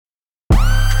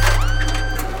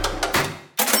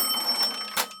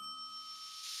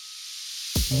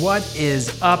What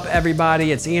is up,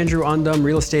 everybody? It's Andrew Undum,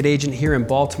 real estate agent here in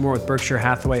Baltimore with Berkshire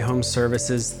Hathaway Home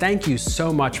Services. Thank you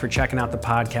so much for checking out the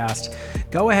podcast.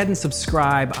 Go ahead and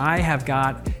subscribe. I have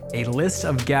got a list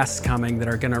of guests coming that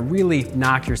are going to really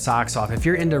knock your socks off. If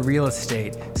you're into real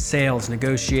estate, sales,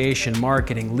 negotiation,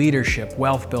 marketing, leadership,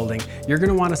 wealth building, you're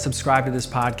going to want to subscribe to this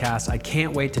podcast. I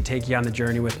can't wait to take you on the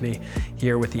journey with me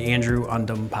here with the Andrew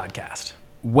Undum podcast.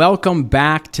 Welcome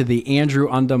back to the Andrew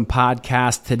Undum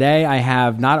podcast. Today I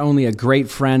have not only a great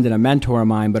friend and a mentor of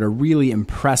mine, but a really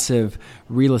impressive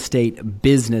real estate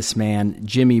businessman,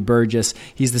 Jimmy Burgess.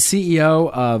 He's the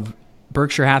CEO of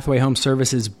Berkshire Hathaway Home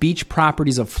Services, Beach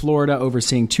Properties of Florida,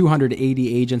 overseeing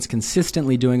 280 agents,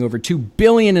 consistently doing over $2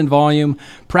 billion in volume.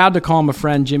 Proud to call him a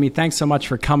friend. Jimmy, thanks so much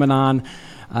for coming on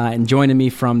and joining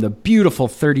me from the beautiful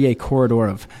 38 corridor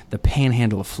of the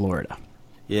Panhandle of Florida.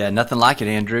 Yeah, nothing like it,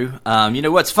 Andrew. You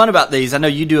know what's fun about these? I know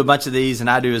you do a bunch of these, and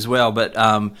I do as well. But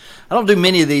I don't do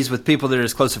many of these with people that are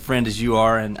as close a friend as you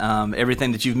are, and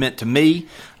everything that you've meant to me,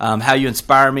 how you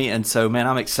inspire me, and so, man,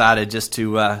 I'm excited just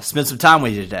to spend some time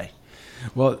with you today.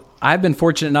 Well, I've been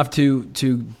fortunate enough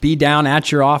to be down at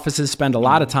your offices, spend a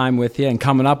lot of time with you, and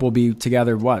coming up we'll be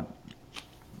together.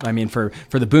 I mean, for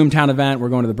the Boomtown event, we're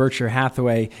going to the Berkshire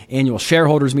Hathaway annual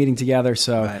shareholders meeting together.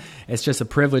 So right. It's just a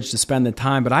privilege to spend the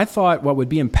time. But I thought what would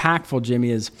be impactful,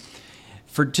 Jimmy, is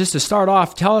for just to start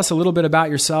off, tell us a little bit about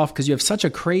yourself, because you have such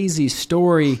a crazy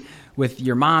story with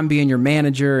your mom being your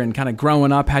manager and kind of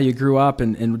growing up, how you grew up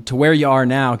and to where you are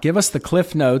now. Give us the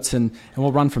Cliff Notes and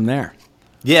we'll run from there.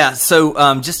 Yeah,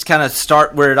 so just to kind of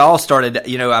start where it all started,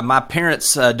 you know, my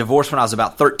parents divorced when I was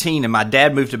about 13, and my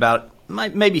dad moved about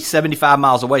maybe 75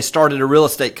 miles away, started a real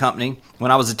estate company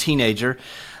when I was a teenager.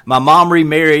 My mom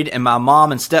remarried, and my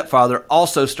mom and stepfather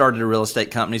also started a real estate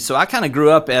company. So I kind of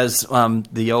grew up as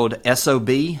the old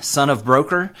SOB, son of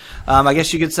broker, I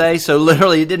guess you could say. So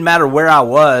literally it didn't matter where I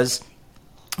was.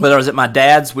 Whether I was at my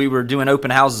dad's, we were doing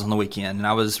open houses on the weekend, and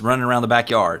I was running around the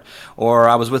backyard. Or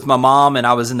I was with my mom, and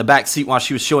I was in the back seat while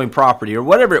she was showing property. Or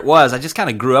whatever it was, I just kind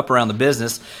of grew up around the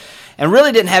business. And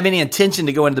really didn't have any intention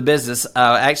to go into the business.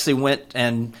 I actually went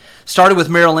and started with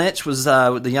Merrill Lynch, was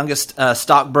the youngest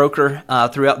stockbroker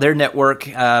throughout their network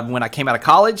when I came out of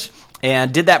college,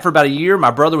 and did that for about a year. My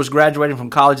brother was graduating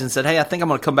from college and said, hey, I think I'm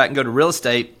going to come back and go to real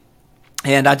estate.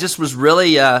 And I just was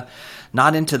really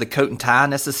not into the coat and tie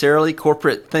necessarily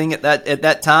corporate thing at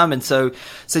that time, and so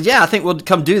said, yeah, I think we'll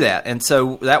come do that. And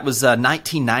so that was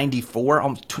 1994,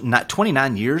 almost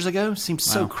 29 years ago. Seems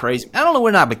so crazy. I don't know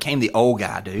when I became the old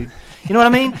guy, dude. You know what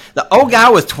I mean? The old guy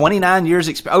with 29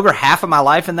 years, over half of my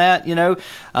life in that, you know,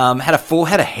 had a full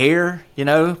head of hair, you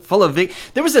know, full of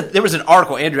there was an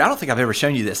article, Andrew, I don't think I've ever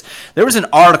shown you this. There was an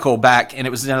article back, and it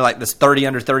was, you know, like this 30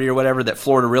 under 30 or whatever that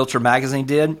Florida Realtor magazine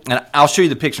did, and I'll show you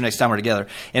the picture next time we're together.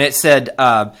 And it said,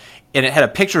 and it had a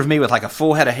picture of me with like a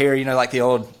full head of hair, you know, like the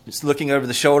old just looking over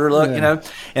the shoulder look, yeah. You know.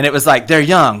 And it was like, they're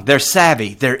young, they're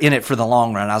savvy, they're in it for the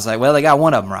long run. I was like, well, they got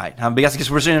one of them right. I guess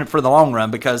we're in it for the long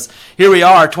run, because here we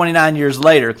are 29 years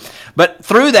later. But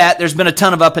through that, there's been a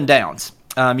ton of up and downs.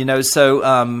 You know,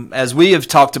 so as we have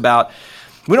talked about,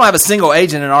 we don't have a single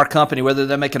agent in our company, whether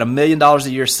they're making $1 million a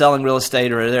year selling real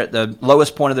estate, or they're at the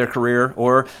lowest point of their career,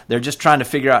 or they're just trying to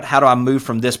figure out how do I move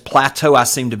from this plateau I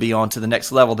seem to be on to the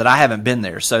next level that I haven't been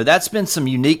there. So that's been some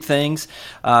unique things.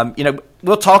 You know,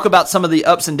 we'll talk about some of the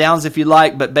ups and downs if you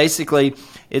like, but basically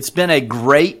it's been a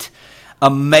great,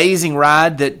 amazing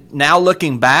ride that now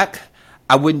looking back,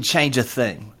 I wouldn't change a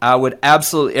thing. I would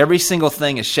absolutely, every single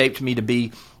thing has shaped me to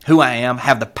be who I am,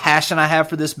 have the passion I have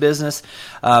for this business.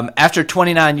 After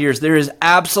 29 years, there is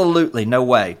absolutely no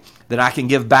way that I can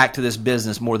give back to this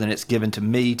business more than it's given to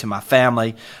me, to my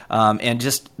family, and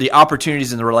just the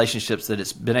opportunities and the relationships that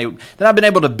I've been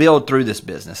able to build through this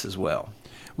business as well.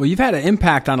 Well, you've had an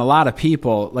impact on a lot of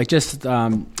people. Like just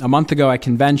a month ago at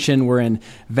convention, we're in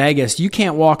Vegas. You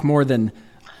can't walk more than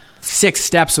 6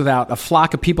 steps without a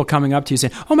flock of people coming up to you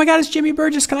saying, oh my God, it's Jimmy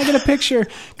Burgess, can I get a picture?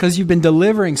 Because you've been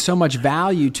delivering so much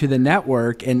value to the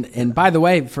network. And by the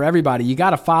way, for everybody, you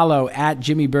got to follow at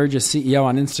Jimmy Burgess CEO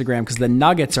on Instagram, because the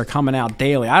nuggets are coming out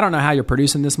daily. I don't know how you're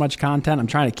producing this much content. I'm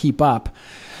trying to keep up.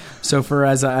 So for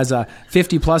as a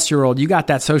 50-plus-year-old, you got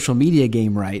that social media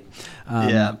game right.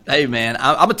 Yeah. Hey, man,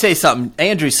 I'm going to tell you something.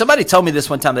 Andrew, somebody told me this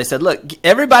one time. They said, look,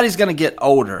 everybody's going to get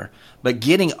older, but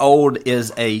getting old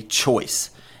is a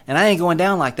choice. And I ain't going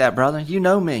down like that, brother. You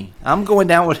know me. I'm going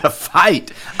down with a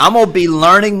fight. I'm going to be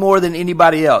learning more than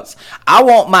anybody else. I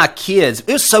want my kids.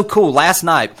 It was so cool. Last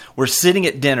night, we're sitting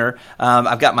at dinner.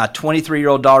 I've got my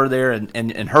 23-year-old daughter there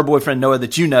and her boyfriend, Noah,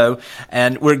 that you know.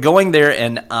 And we're going there,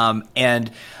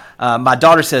 and my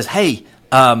daughter says, hey,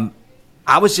 I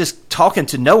I was just talking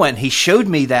to Noah, and he showed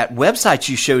me that website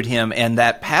you showed him and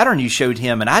that pattern you showed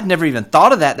him, and I'd never even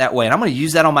thought of that way, and I'm going to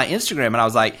use that on my Instagram. And I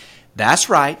was like, that's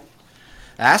right.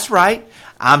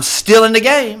 I'm still in the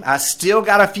game. I still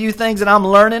got a few things that I'm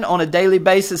learning on a daily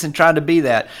basis and trying to be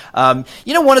that.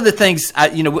 One of the things, I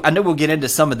know we'll get into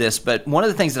some of this, but one of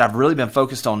the things that I've really been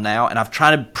focused on now, and I've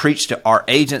tried to preach to our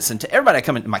agents and to everybody that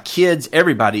come in, my kids,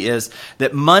 everybody, is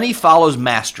that money follows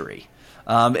mastery.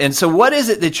 And so what is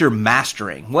it that you're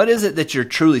mastering? What is it that you're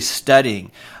truly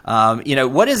studying?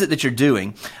 What is it that you're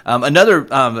doing?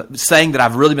 Another saying that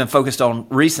I've really been focused on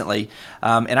recently,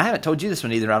 and I haven't told you this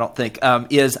one either, I don't think,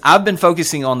 is I've been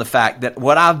focusing on the fact that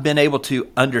what I've been able to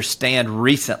understand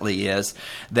recently is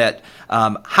that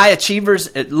high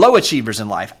achievers, low achievers in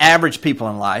life, average people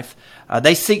in life,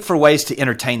 they seek for ways to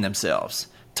entertain themselves.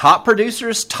 Top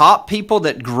producers, top people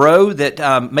that grow,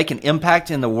 that make an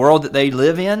impact in the world that they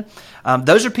live in,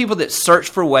 those are people that search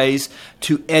for ways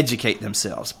to educate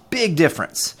themselves. Big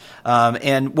difference.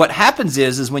 And what happens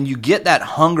is when you get that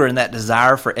hunger and that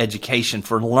desire for education,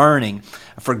 for learning,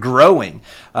 for growing,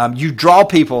 you draw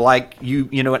people like you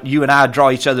and I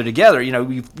draw each other together.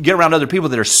 You get around other people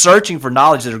that are searching for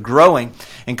knowledge, that are growing,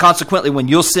 and consequently, when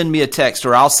you'll send me a text,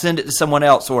 or I'll send it to someone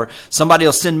else, or somebody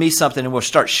will send me something, and we'll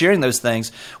start sharing those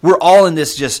things, we're all in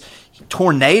this just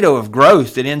tornado of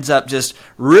growth that ends up just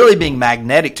really being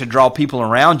magnetic to draw people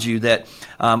around you that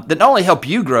not only help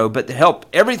you grow, but that help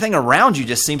everything around you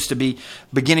just seems to be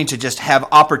beginning to just have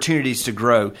opportunities to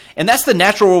grow. And that's the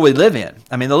natural world we live in.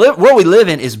 I mean, the world we live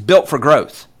in is built for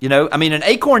growth. An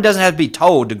acorn doesn't have to be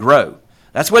told to grow.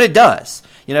 That's what it does.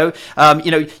 You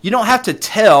don't have to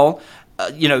tell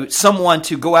someone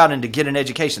to go out and to get an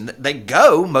education. They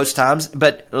go most times,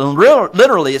 but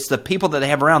literally it's the people that they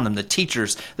have around them, the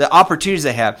teachers, the opportunities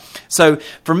they have. So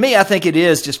for me, I think it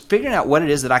is just figuring out what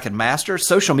it is that I can master.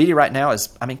 Social media right now is,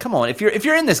 come on, if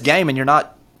you're in this game and you're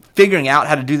not figuring out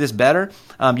how to do this better,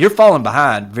 you're falling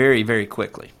behind very, very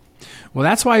quickly. Well,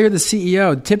 that's why you're the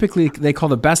CEO. Typically, they call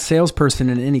the best salesperson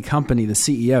in any company the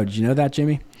CEO. Did you know that,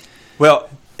 Jimmy? Well,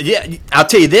 yeah, I'll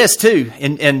tell you this too,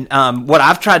 and what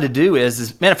I've tried to do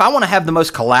is man, if I want to have the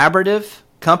most collaborative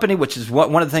company, which is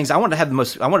one of the things I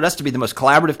wanted us to be the most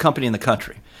collaborative company in the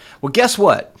country. Well, guess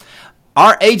what?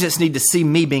 Our agents need to see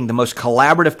me being the most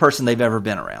collaborative person they've ever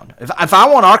been around. If I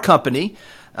want our company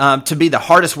to be the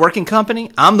hardest working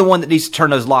company, I'm the one that needs to turn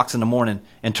those locks in the morning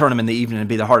and turn them in the evening and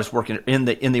be the hardest working in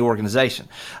the organization.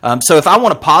 So if I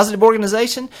want a positive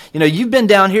organization, you've been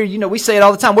down here, we say it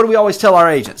all the time. What do we always tell our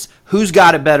agents? Who's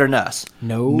got it better than us?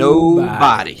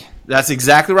 Nobody. That's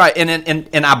exactly right.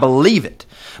 And I believe it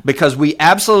because we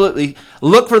absolutely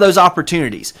look for those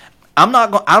opportunities. I'm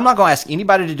not going to ask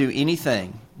anybody to do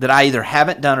anything that I either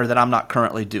haven't done or that I'm not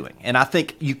currently doing. And I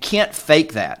think you can't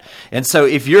fake that. And so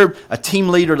if you're a team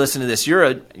leader listening to this,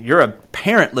 you're a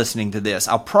parent listening to this,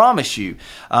 I'll promise you,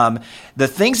 the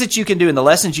things that you can do and the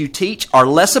lessons you teach are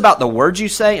less about the words you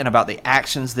say and about the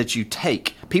actions that you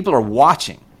take. People are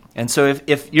watching. And so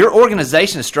if your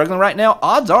organization is struggling right now,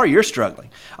 odds are you're struggling.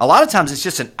 A lot of times it's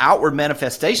just an outward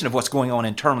manifestation of what's going on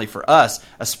internally for us,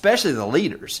 especially the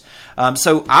leaders.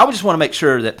 So I would just want to make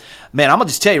sure that, man, I'm going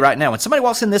to just tell you right now, when somebody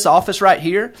walks in this office right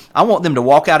here, I want them to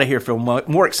walk out of here feel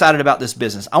more excited about this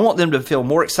business. I want them to feel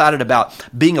more excited about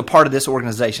being a part of this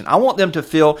organization. I want them to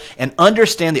feel and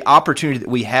understand the opportunity that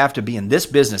we have to be in this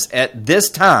business at this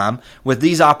time with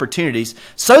these opportunities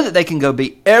so that they can go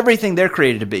be everything they're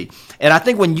created to be. And I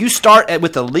think when you start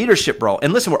with the leadership role,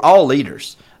 and listen, we're all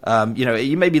leaders.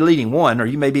 You may be leading one or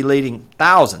you may be leading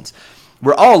thousands.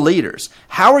 We're all leaders.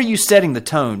 How are you setting the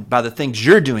tone by the things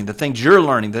you're doing, the things you're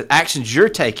learning, the actions you're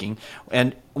taking,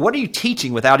 and what are you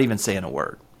teaching without even saying a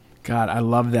word? God, I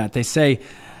love that. They say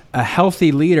a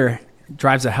healthy leader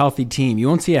drives a healthy team. You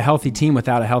won't see a healthy team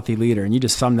without a healthy leader, and you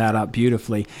just summed that up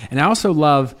beautifully. And I also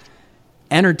love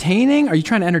entertaining. Are you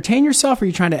trying to entertain yourself or are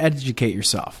you trying to educate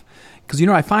yourself? Because,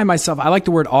 I find myself, I like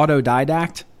the word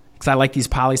autodidact because I like these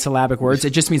polysyllabic words.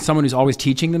 It just means someone who's always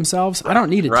teaching themselves. I don't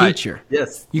need a teacher.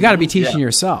 Yes. You got to be teaching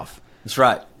yourself. That's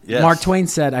right. Yes. Mark Twain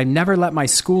said, I never let my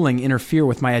schooling interfere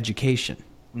with my education.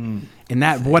 And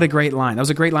what a great line. That was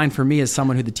a great line for me as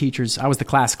someone who I was the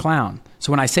class clown.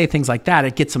 So when I say things like that,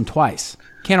 it gets them twice.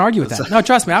 Can't argue with that. No,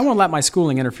 trust me, I won't let my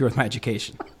schooling interfere with my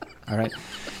education. All right.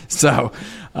 So,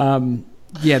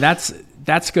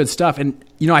 that's good stuff. And,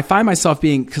 I find myself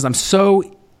because I'm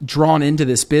so drawn into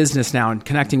this business now and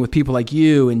connecting with people like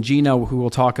you and Gino, who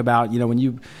we'll talk about,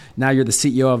 when now you're the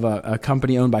CEO of a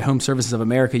company owned by Home Services of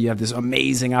America, you have this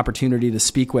amazing opportunity to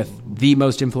speak with the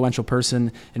most influential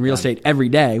person in real estate every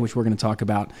day, which we're going to talk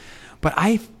about. But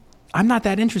I I'm not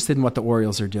that interested in what the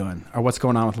Orioles are doing or what's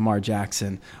going on with Lamar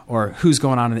Jackson or who's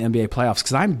going on in the NBA playoffs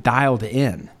because I'm dialed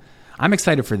in. I'm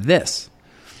excited for this.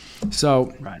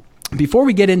 So before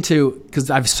we get into, because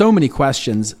I have so many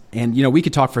questions and, we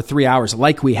could talk for 3 hours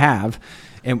like we have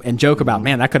and joke about,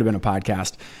 man, that could have been a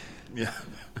podcast. Yeah.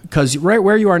 Because right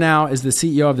where you are now is the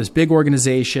CEO of this big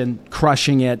organization,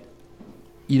 crushing it.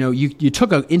 You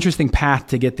took an interesting path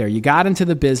to get there. You got into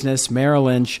the business, Merrill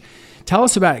Lynch. Tell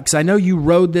us about it, because I know you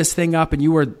rode this thing up and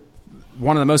you were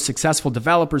one of the most successful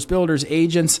developers, builders,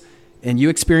 agents, and you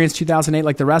experienced 2008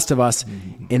 like the rest of us,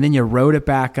 and then you rode it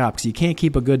back up because you can't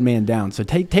keep a good man down. So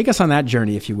take us on that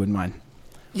journey if you wouldn't mind.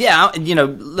 Yeah,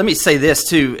 let me say this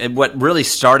too. And what really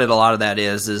started a lot of that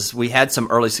is we had some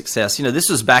early success. This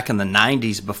was back in the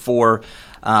 90s before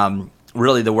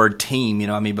really the word team,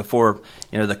 before,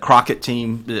 the Crockett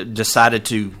team decided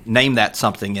to name that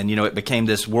something and, it became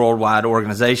this worldwide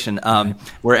organization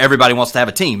where everybody wants to have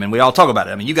a team and we all talk about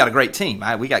it. You got a great team.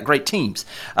 We got great teams.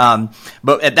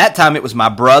 But at that time it was my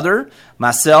brother,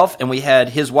 myself, and we had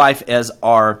his wife as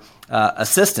our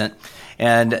assistant.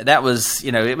 And that was,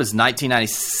 it was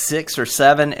 1996 or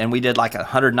 7, and we did like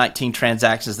 119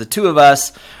 transactions, the two of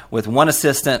us with one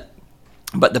assistant.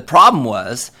 But the problem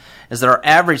is that our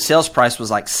average sales price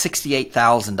was like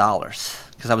 $68,000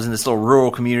 because I was in this little rural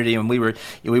community and we were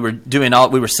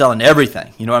selling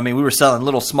everything. We were selling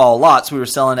little small lots, we were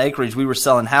selling acreage, we were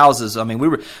selling houses.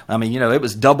 It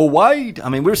was double wide.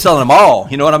 We were selling them all.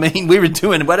 You know what I mean? We were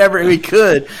doing whatever we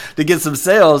could to get some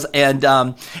sales, and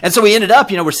so we ended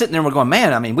up. We're sitting there and we're going,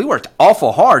 man. We worked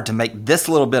awful hard to make this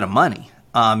little bit of money.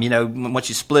 Once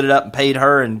you split it up and paid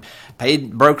her and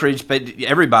paid brokerage, paid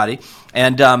everybody,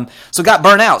 and so got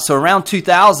burnt out. So around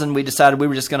 2000, we decided we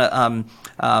were just going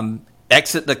to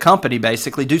exit the company,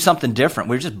 basically do something different.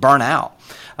 We were just burnt out.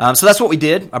 So that's what we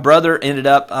did. My brother ended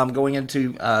up going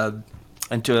into a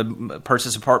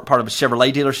purchase of part of a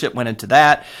Chevrolet dealership, went into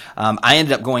that. I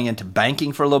ended up going into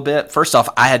banking for a little bit. First off,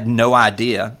 I had no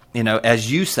idea.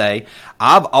 As you say,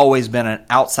 I've always been an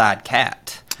outside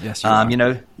cat. Yes, you are. You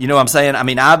know what I'm saying?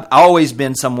 I've always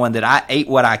been someone that I ate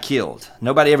what I killed.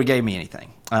 Nobody ever gave me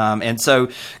anything. And so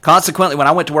consequently, when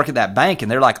I went to work at that bank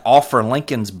and they're like off for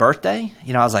Lincoln's birthday,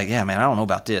 I was like, yeah, man, I don't know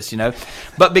about this,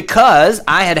 But because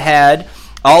I had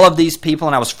all of these people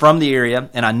and I was from the area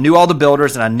and I knew all the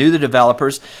builders and I knew the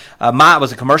developers, I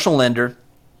was a commercial lender.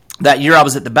 That year I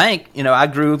was at the bank, I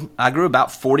grew about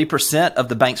 40% of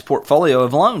the bank's portfolio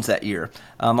of loans that year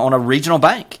on a regional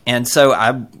bank. And so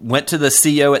I went to the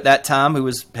CEO at that time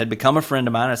who had become a friend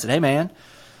of mine. I said, hey, man,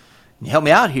 can you help me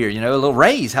out here? A little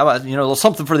raise. How about, a little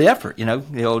something for the effort,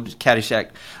 the old Caddyshack.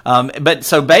 But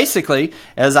so basically,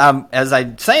 as I'm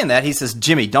saying that, he says,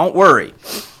 Jimmy, don't worry.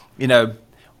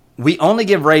 We only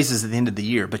give raises at the end of the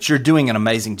year, but you're doing an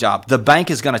amazing job. The bank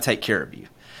is going to take care of you.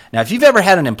 Now, if you've ever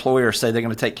had an employer say they're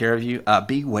going to take care of you,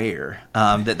 beware.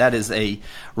 That is a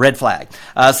red flag.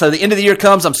 So the end of the year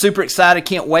comes. I'm super excited.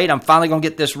 Can't wait. I'm finally going to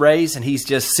get this raise. And he's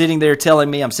just sitting there telling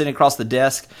me, I'm sitting across the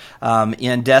desk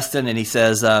in Destin, and he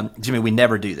says, Jimmy, we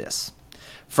never do this.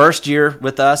 First year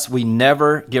with us, we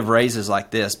never give raises like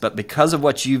this. But because of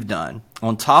what you've done,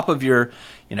 on top of your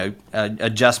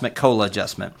COLA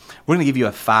adjustment, we're going to give you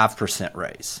a 5%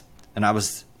 raise. And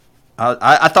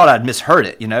I thought I'd misheard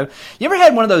it, You ever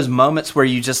had one of those moments where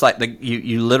you just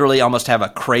you literally almost have a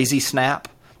crazy snap?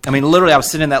 Literally, I was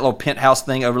sitting in that little penthouse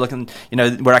thing overlooking,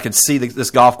 where I could see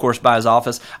this golf course by his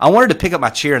office. I wanted to pick up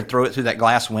my chair and throw it through that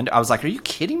glass window. I was like, are you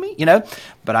kidding me?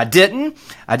 But I didn't.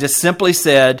 I just simply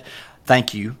said,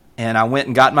 thank you. And I went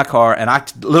and got in my car, and I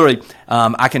literally,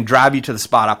 I can drive you to the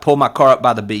spot. I pulled my car up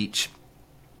by the beach,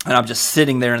 and I'm just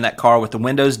sitting there in that car with the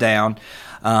windows down.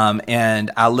 And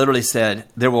I literally said,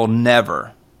 there will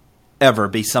never, ever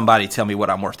be somebody tell me what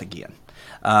I'm worth again.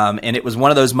 And it was one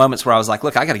of those moments where I was like,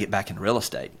 look, I got to get back in real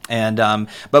estate. And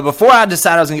but before I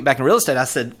decided I was going to get back in real estate, I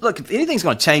said, look, if anything's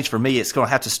going to change for me, it's going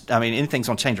to have to, anything's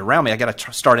going to change around me. I got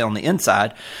to start it on the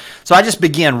inside. So I just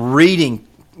began reading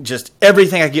just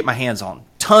everything I could get my hands on.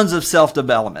 Tons of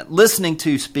self-development, listening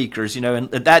to speakers,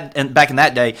 and back in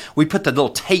that day, we put the little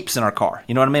tapes in our car.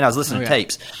 You know what I mean? I was listening to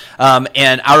tapes.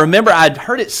 And I remember I'd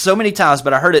heard it so many times,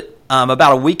 but I heard it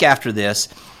about a week after this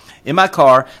in my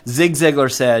car. Zig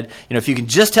Ziglar said, if you can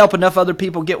just help enough other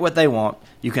people get what they want,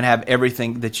 you can have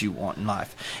everything that you want in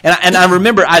life. And I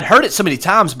remember I'd heard it so many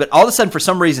times, but all of a sudden, for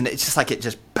some reason, it's just like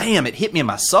bam, it hit me in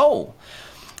my soul.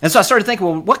 And so I started thinking,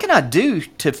 well, what can I do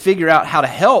to figure out how to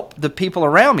help the people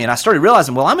around me? And I started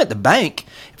realizing, well, I'm at the bank.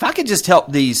 If I could just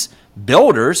help these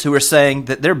builders who are saying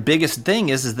that their biggest thing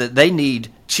is that they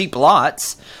need cheap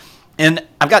lots, And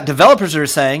I've got developers that are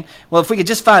saying, well, if we could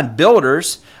just find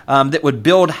builders that would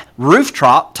build roof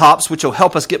tops, which will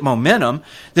help us get momentum,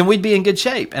 then we'd be in good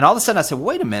shape. And all of a sudden I said,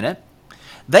 wait a minute.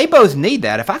 They both need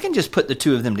that. If I can just put the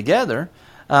two of them together,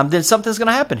 then something's going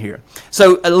to happen here.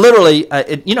 So literally,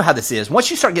 you know how this is. Once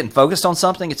you start getting focused on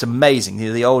something, it's amazing.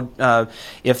 The old,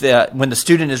 when the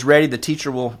student is ready, the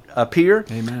teacher will appear.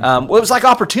 Amen. Well, it was like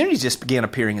opportunities just began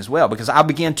appearing as well, because I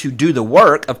began to do the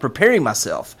work of preparing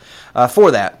myself for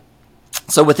that.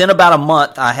 So within about a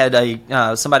month, I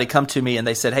had somebody come to me and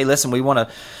they said, hey, listen, we want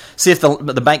to see if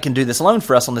the bank can do this loan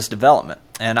for us on this development.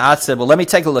 And I said, well, let me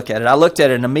take a look at it. I looked at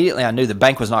it and immediately I knew the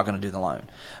bank was not going to do the loan.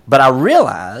 But I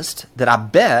realized that I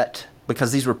bet,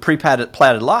 because these were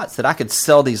pre-platted lots, that I could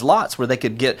sell these lots where they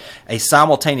could get a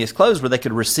simultaneous close, where they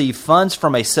could receive funds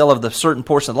from a sale of the certain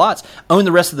portion of the lots, own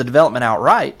the rest of the development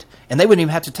outright, and they wouldn't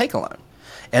even have to take a loan.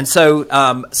 And so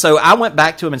I went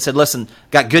back to him and said, listen,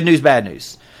 got good news, bad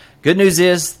news. Good news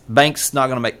is the bank's not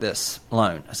going to make this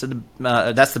loan. I said,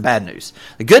 that's the bad news.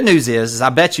 The good news is I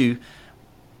bet you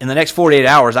in the next 48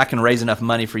 hours I can raise enough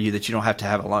money for you that you don't have to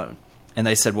have a loan. And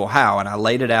they said, well, how? And I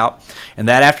laid it out. And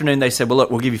that afternoon they said, well,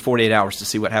 look, we'll give you 48 hours to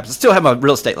see what happens. I still have my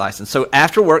real estate license. So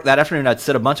after work that afternoon, I'd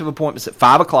set a bunch of appointments at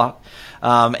 5 o'clock.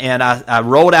 And I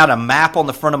rolled out a map on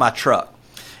the front of my truck.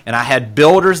 And I had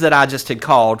builders that I just had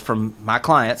called from my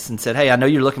clients and said, hey, I know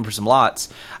you're looking for some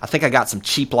lots. I think I got some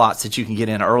cheap lots that you can get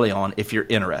in early on if you're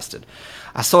interested.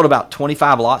 I sold about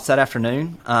 25 lots that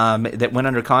afternoon that went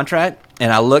under contract.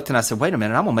 And I looked and I said, wait a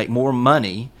minute, I'm going to make more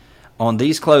money on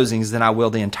these closings than I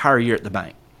will the entire year at the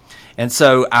bank. And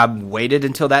so I waited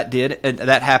until that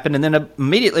happened. And then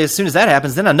immediately, as soon as that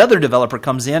happens, then another developer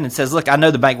comes in and says, look, I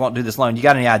know the bank won't do this loan. You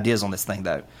got any ideas on this thing,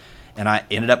 though? And I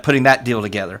ended up putting that deal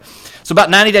together. So about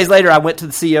 90 days later, I went to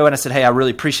the CEO and I said, hey, I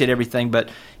really appreciate everything, but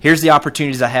here's the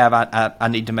opportunities I have. I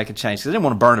need to make a change because I didn't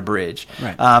want to burn a bridge.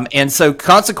 Right. And so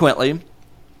consequently,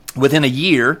 within a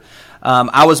year,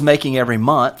 I was making every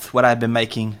month what I had been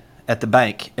making at the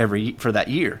bank for that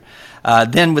year.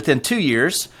 Then within 2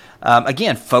 years,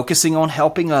 again, focusing on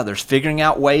helping others, figuring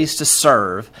out ways to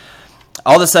serve,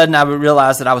 all of a sudden I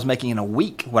realized that I was making in a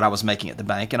week what I was making at the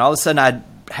bank. And all of a sudden I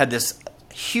had this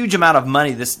huge amount of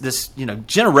money, this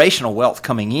generational wealth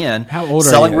coming in. How old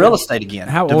selling are you? real estate again.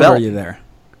 How old are you there?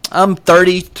 I'm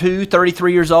 32,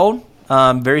 33 years old.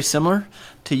 Very similar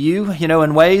to you,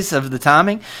 in ways of the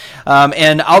timing.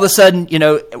 And all of a sudden,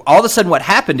 what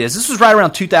happened is, this was right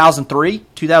around 2003,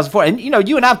 2004. And,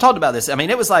 you and I have talked about this. I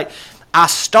mean, it was like, I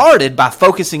started by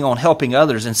focusing on helping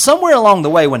others. And somewhere along the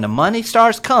way, when the money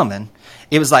starts coming,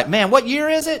 it was like, man, what year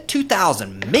is it?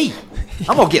 2000, me.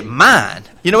 I'm going to get mine.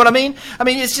 You know what I mean? I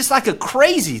mean, it's just like a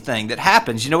crazy thing that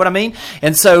happens. You know what I mean?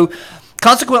 And so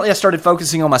consequently, I started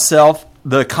focusing on myself.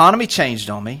 The economy changed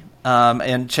on me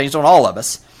and changed on all of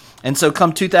us. And so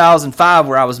come 2005,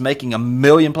 where I was making $1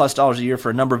 million+ a year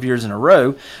for a number of years in a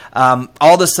row, all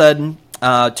of a sudden,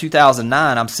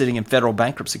 2009, I'm sitting in federal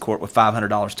bankruptcy court with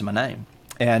 $500 to my name.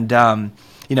 And,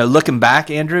 looking back,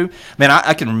 Andrew, man,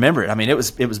 I can remember it. I mean, it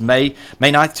was May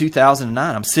 9th,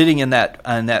 2009. I'm sitting in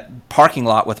that parking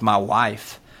lot with my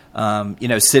wife,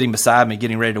 sitting beside me,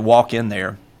 getting ready to walk in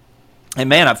there. And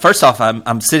man, first off,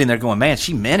 I'm sitting there going, man,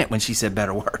 she meant it when she said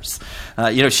better, worse.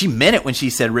 She meant it when she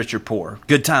said rich or poor,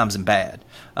 good times and bad.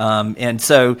 And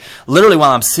so literally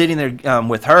while I'm sitting there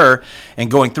with her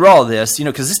and going through all of this,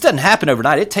 because this doesn't happen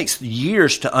overnight. It takes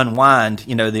years to unwind,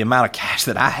 the amount of cash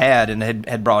that I had and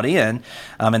had brought in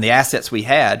and the assets we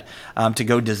had to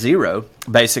go to zero,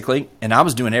 basically. And I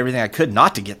was doing everything I could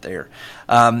not to get there.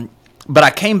 But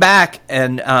I came back,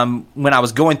 and when I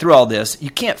was going through all this, you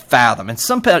can't fathom. And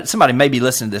somebody may be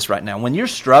listening to this right now. When you're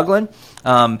struggling,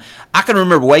 I can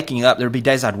remember waking up. There would be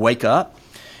days I'd wake up,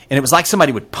 and it was like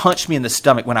somebody would punch me in the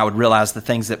stomach when I would realize the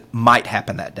things that might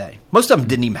happen that day. Most of them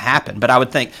didn't even happen, but I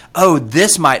would think, oh,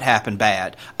 this might happen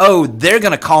bad. Oh, they're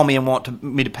going to call me and want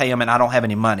me to pay them, and I don't have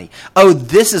any money. Oh,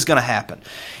 this is going to happen.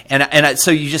 And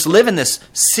so you just live in this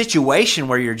situation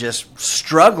where you're just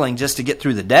struggling just to get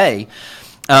through the day.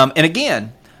 And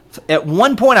again, at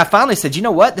one point I finally said, you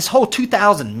know what? This whole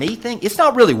 2000 me thing, it's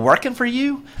not really working for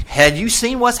you. Had you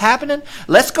seen what's happening?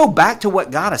 Let's go back to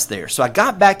what got us there. So I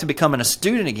got back to becoming a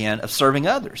student again of serving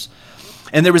others.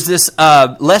 And there was this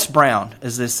Les Brown,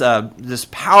 is this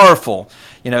powerful,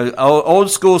 old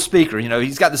school speaker.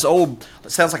 He's got this old,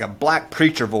 it sounds like a black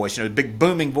preacher voice, big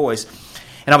booming voice.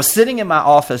 And I was sitting in my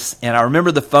office, and I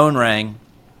remember the phone rang.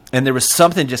 And there was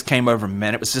something just came over me,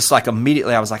 man. It was just like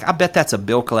immediately I was like, I bet that's a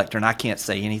bill collector, and I can't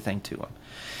say anything to him.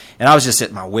 And I was just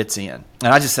at my wits' end.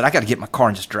 And I just said, I got to get in my car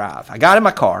and just drive. I got in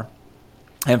my car,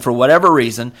 And for whatever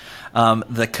reason,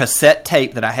 the cassette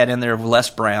tape that I had in there of Les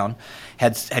Brown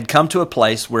had come to a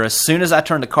place where as soon as I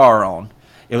turned the car on,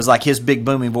 it was like his big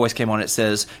booming voice came on. It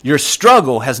says, "Your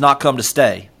struggle has not come to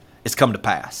stay. It's come to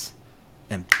pass."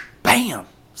 And bam!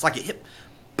 It's like it hit,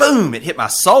 boom! It hit my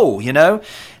soul, And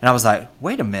I was like,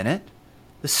 wait a minute.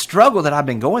 The struggle that I've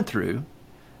been going through,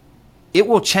 it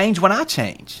will change when I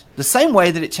change. The same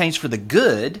way that it changed for the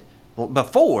good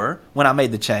before when I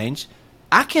made the change,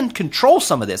 I can control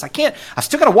some of this. I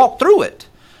still got to walk through it,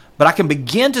 but I can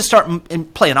begin to start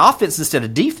playing offense instead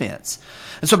of defense.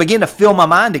 And so I began to fill my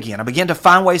mind again. I began to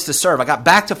find ways to serve. I got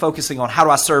back to focusing on how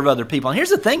do I serve other people. And here's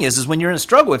the thing is when you're in a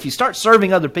struggle, if you start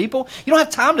serving other people, you don't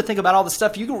have time to think about all the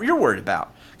stuff you're worried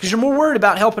about because you're more worried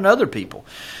about helping other people.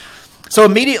 So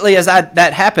immediately as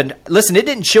that happened, listen, it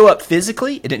didn't show up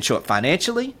physically. It didn't show up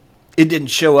financially. It didn't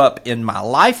show up in my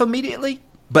life immediately.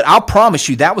 But I'll promise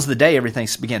you that was the day everything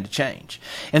began to change.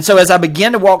 And so as I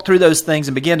began to walk through those things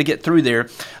and began to get through there,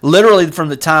 literally from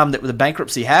the time that the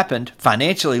bankruptcy happened,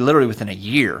 financially, literally within a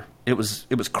year, it was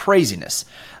craziness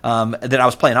that I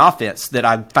was playing offense, that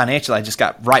I just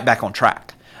got right back on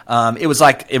track. It was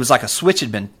like a switch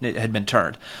had been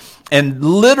turned. And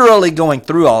literally going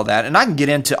through all that, and I can get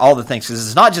into all the things because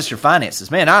it's not just your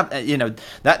finances, man.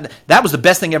 That was the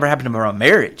best thing ever happened to my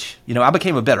marriage. I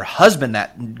became a better husband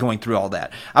going through all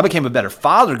that. I became a better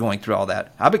father going through all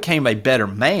that. I became a better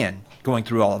man going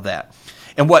through all of that.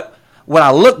 And what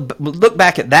I look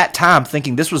back at that time,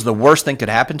 thinking this was the worst thing could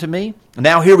happen to me. And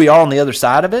now here we are on the other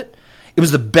side of it. It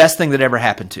was the best thing that ever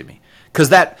happened to me. Because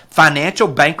that financial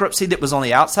bankruptcy that was on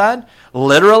the outside,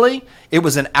 literally, it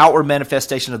was an outward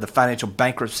manifestation of the financial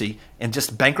bankruptcy and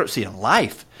just bankruptcy in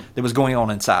life that was going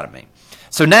on inside of me.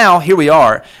 So now, here we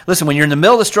are. Listen, when you're in the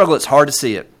middle of the struggle, it's hard to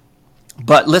see it.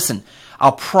 But listen,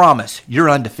 I'll promise you're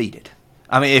undefeated.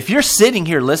 I mean, if you're sitting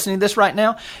here listening to this right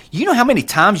now, you know how many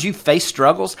times you've faced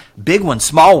struggles, big ones,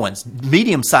 small ones,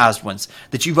 medium-sized ones,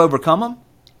 that you've overcome them?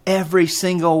 Every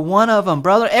single one of them,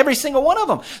 brother. Every single one of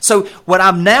them. So what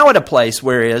I'm now at a place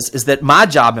where is that my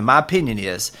job, in my opinion,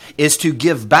 is to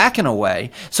give back in a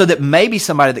way so that maybe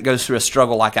somebody that goes through a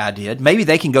struggle like I did, maybe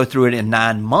they can go through it in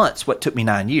 9 months, what took me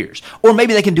 9 years. Or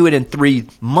maybe they can do it in 3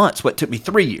 months, what took me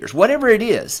 3 years. Whatever it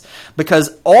is.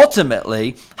 Because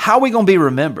ultimately, how are we going to be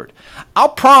remembered? I'll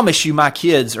promise you my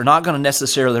kids are not going to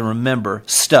necessarily remember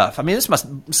stuff. I mean, this is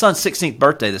my son's 16th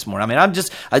birthday this morning. I mean,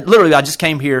 I just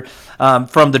came here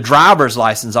from the driver's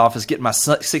license office getting my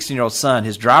 16-year-old son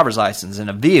his driver's license in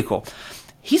a vehicle.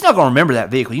 He's not going to remember that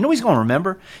vehicle. You know what he's going to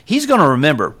remember? He's going to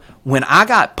remember when I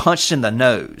got punched in the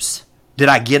nose. Did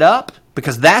I get up?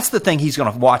 Because that's the thing he's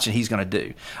going to watch and he's going to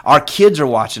do. Our kids are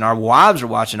watching. Our wives are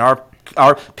watching. Our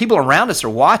people around us are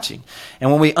watching.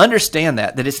 And when we understand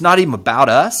that it's not even about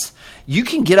us, you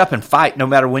can get up and fight no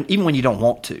matter when, even when you don't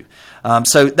want to.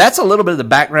 So that's a little bit of the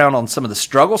background on some of the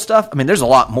struggle stuff. I mean, there's a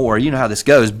lot more. You know how this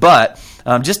goes. But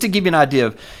just to give you an idea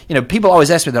of, people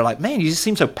always ask me, they're like, man, you just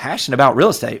seem so passionate about real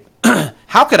estate.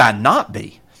 How could I not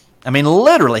be? I mean,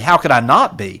 literally, how could I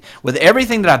not be with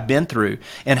everything that I've been through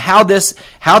and how this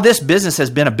business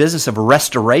has been a business of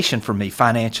restoration for me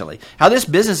financially, how this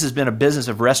business has been a business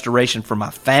of restoration for my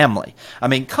family. I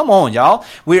mean, come on, y'all.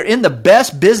 We're in the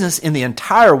best business in the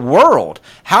entire world.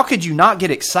 How could you not get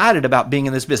excited about being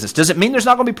in this business? Does it mean there's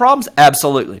not going to be problems?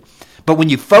 Absolutely. But when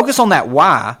you focus on that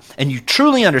why and you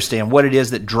truly understand what it is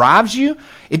that drives you,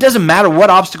 it doesn't matter what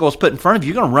obstacle is put in front of you.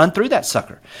 You're going to run through that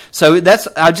sucker. So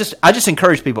I just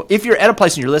encourage people. If you're at a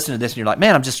place and you're listening to this and you're like,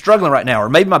 man, I'm just struggling right now, or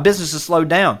maybe my business is slowed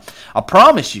down, I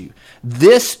promise you,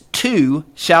 this too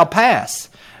shall pass.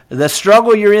 The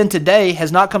struggle you're in today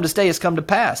has not come to stay, it's come to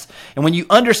pass. And when you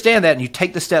understand that and you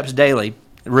take the steps daily,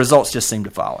 the results just seem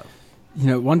to follow.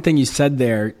 One thing you said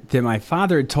there that my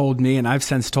father had told me, and I've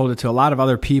since told it to a lot of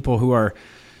other people who are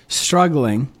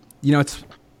struggling,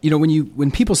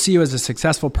 when people see you as a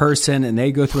successful person and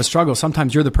they go through a struggle,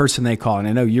 sometimes you're the person they call. And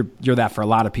I know you're that for a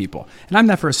lot of people. And I'm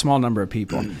that for a small number of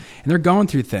people. And they're going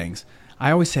through things.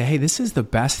 I always say, hey, this is the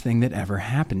best thing that ever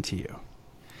happened to you.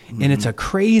 Mm-hmm. And it's a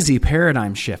crazy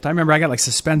paradigm shift. I remember I got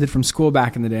suspended from school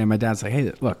back in the day, and my dad's like,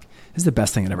 hey, look, this is the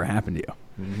best thing that ever happened to you.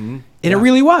 Mm-hmm. And it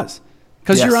really was.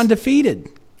 Because you're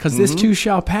undefeated, because this too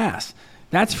shall pass.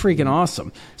 That's freaking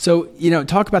awesome. So,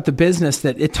 talk about the business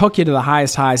that it took you to the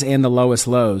highest highs and the lowest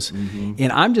lows. Mm-hmm.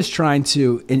 And I'm just trying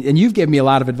to, and you've given me a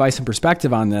lot of advice and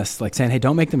perspective on this, like saying, hey,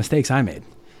 don't make the mistakes I made.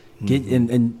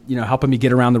 Mm-hmm. Helping me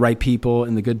get around the right people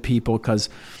and the good people. Because,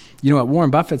 what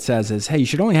Warren Buffett says is, hey, you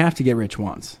should only have to get rich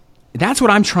once. That's what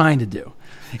I'm trying to do.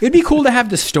 It'd be cool to have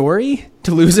the story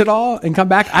to lose it all and come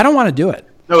back. I don't want to do it.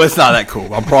 No, it's not that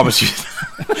cool. I promise you.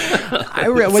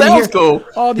 When Sounds cool.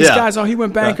 All these guys, he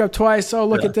went bankrupt twice. Oh,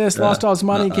 look at this, lost all his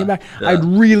money, came back. Yeah. I'd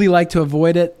really like to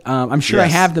avoid it. I'm sure I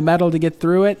have the metal to get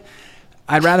through it.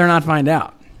 I'd rather not find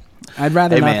out. I'd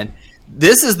rather not. Man,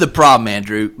 this is the problem,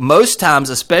 Andrew. Most times,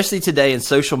 especially today in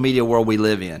social media world we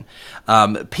live in,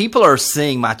 people are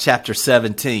seeing my chapter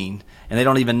 17, and they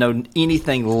don't even know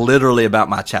anything literally about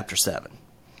my chapter 7.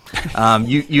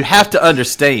 You have to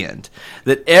understand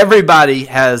that everybody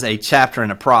has a chapter and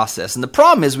a process, and the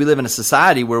problem is we live in a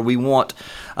society where we want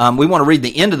to read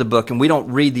the end of the book and we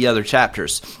don't read the other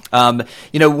chapters. One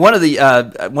of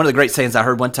the great sayings I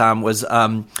heard one time was,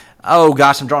 oh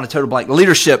gosh, I'm drawing a total blank.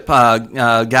 Leadership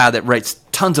guy that writes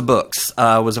tons of books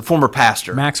was a former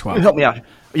pastor. Maxwell. Help me out.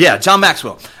 Yeah, John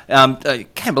Maxwell. I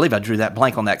can't believe I drew that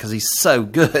blank on that because he's so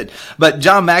good. But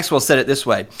John Maxwell said it this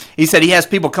way. He said he has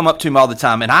people come up to him all the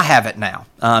time, and I have it now.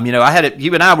 I had it.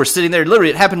 You and I were sitting there. Literally,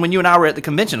 it happened when you and I were at the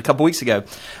convention a couple weeks ago.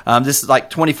 This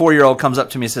 24-year-old comes up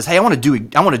to me and says, "Hey, I want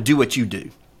to do what you do."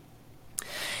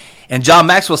 And John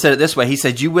Maxwell said it this way. He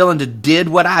said, "You willing to did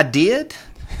what I did?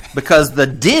 Because the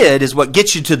did is what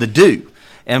gets you to the do."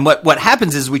 And what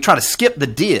happens is we try to skip the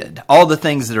did, all the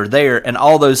things that are there, and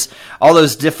all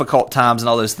those difficult times and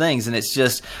all those things. And it's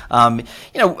just,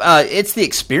 it's the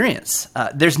experience.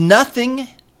 There's nothing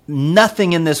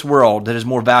in this world that is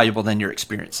more valuable than your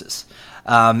experiences.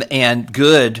 And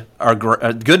good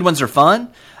ones are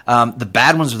fun. The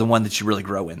bad ones are the one that you really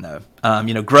grow in, though.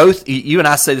 Growth. You and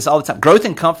I say this all the time. Growth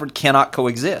and comfort cannot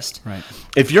coexist. Right.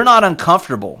 If you're not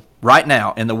uncomfortable right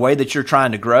now in the way that you're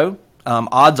trying to grow,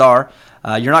 odds are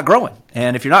you're not growing.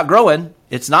 And if you're not growing,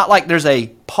 it's not like there's a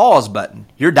pause button.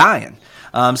 You're dying.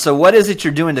 So what is it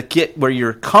you're doing to get where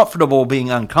you're comfortable being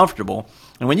uncomfortable?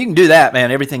 And when you can do that, man,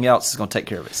 everything else is going to take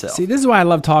care of itself. See, this is why I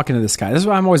love talking to this guy. This is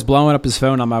why I'm always blowing up his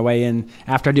phone on my way in.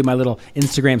 After I do my little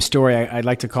Instagram story, I'd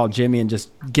like to call Jimmy and just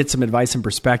get some advice and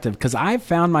perspective, because I've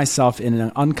found myself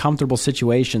in uncomfortable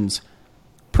situations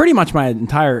pretty much my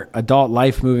entire adult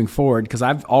life moving forward, because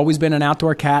I've always been an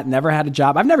outdoor cat, never had a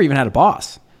job. I've never even had a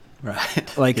boss.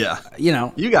 Right.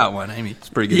 You got one, Amy. It's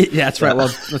pretty good. Yeah, that's right.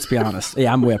 Well, let's be honest.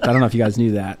 Yeah, I'm whipped. I don't know if you guys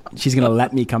knew that. She's going to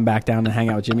let me come back down and hang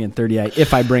out with Jimmy in 38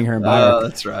 if I bring her and buy her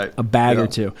that's right. a bag or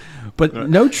two. But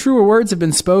no truer words have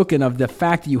been spoken of the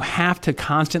fact that you have to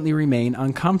constantly remain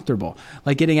uncomfortable.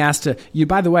 Like getting asked to,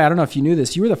 by the way, I don't know if you knew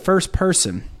this, you were the first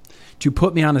person to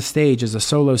put me on a stage as a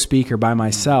solo speaker by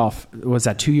myself. Was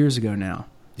that 2 years ago now?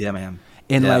 Yeah, man.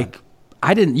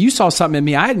 And you saw something in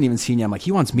me I hadn't even seen yet. I'm like,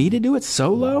 he wants me to do it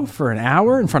solo for an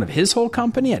hour in front of his whole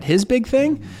company at his big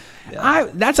thing? Yeah.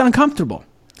 That's uncomfortable.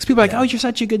 Because people are like, oh, you're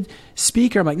such a good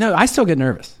speaker. I'm like, no, I still get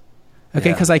nervous.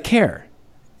 Okay, because I care.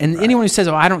 And anyone who says,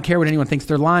 oh, I don't care what anyone thinks,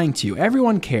 they're lying to you.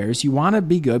 Everyone cares. You want to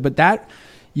be good, but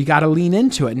you got to lean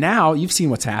into it. Now, you've seen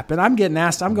what's happened. I'm getting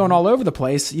asked. I'm going all over the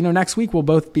place. Next week we'll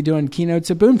both be doing keynotes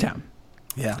at Boomtown.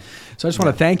 Yeah. So I just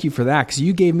want to thank you for that, because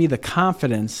you gave me the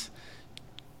confidence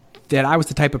that I was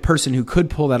the type of person who could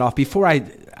pull that off before I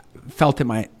felt it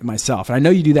myself. And I know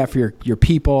you do that for your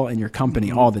people and your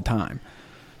company all the time.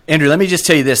 Andrew, let me just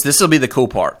tell you this. This will be the cool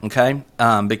part, okay?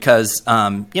 Because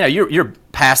you're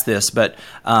past this, but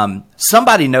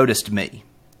somebody noticed me.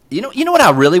 You know what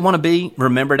I really want to be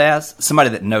remembered as? Somebody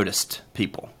that noticed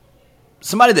people.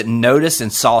 Somebody that noticed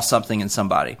and saw something in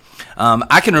somebody.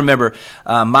 I can remember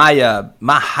my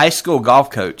high school golf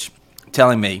coach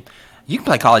telling me, you can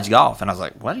play college golf. And I was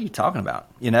like, what are you talking about?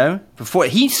 Before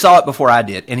he saw it before I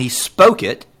did, and he spoke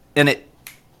it, and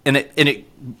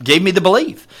it gave me the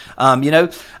belief. I knew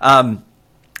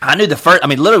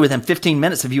literally within 15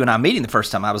 minutes of you and I meeting the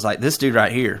first time, I was like, this dude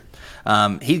right here,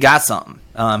 he got something.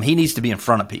 He needs to be in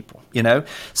front of people,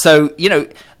 So,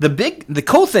 the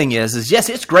cool thing is yes,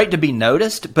 it's great to be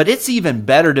noticed, but it's even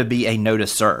better to be a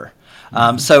noticer.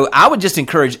 So I would just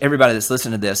encourage everybody that's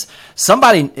listening to this,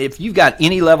 if you've got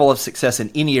any level of success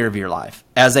in any area of your life,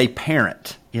 as a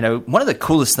parent, one of the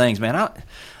coolest things, man, I don't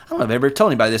know if I've ever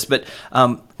told anybody this, but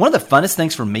one of the funnest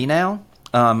things for me now,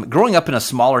 growing up in a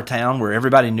smaller town where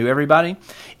everybody knew everybody,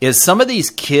 is some of these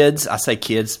kids, I say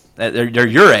kids, they're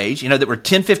your age, that were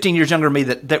 10, 15 years younger than me,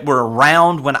 that were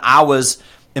around when I was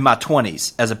in my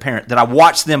 20s as a parent, that I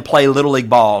watched them play Little League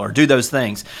ball or do those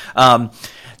things.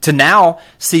 To now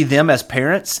see them as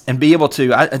parents and be able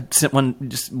to, I sent one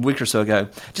just a week or so ago,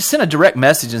 just sent a direct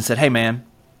message and said, hey man,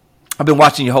 I've been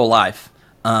watching your whole life.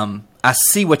 I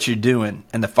see what you're doing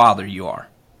and the father you are.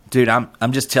 Dude,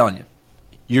 I'm just telling you,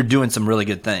 you're doing some really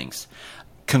good things.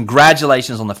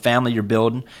 Congratulations on the family you're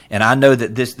building. And I know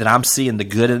that I'm seeing the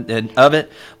good of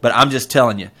it, but I'm just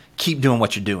telling you, keep doing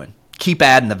what you're doing. keep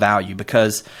adding the value,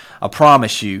 because I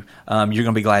promise you, you're going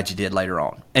to be glad you did later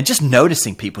on. And just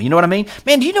noticing people, you know what I mean?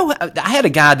 Man, do you know, I had a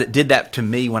guy that did that to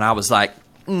me when I was like,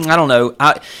 I don't know.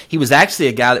 He was actually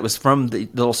a guy that was from the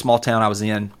little small town I was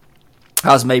in.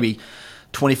 I was maybe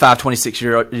 25, 26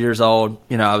 years old.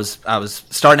 You know, I was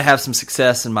starting to have some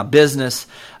success in my business.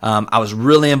 I was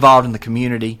really involved in the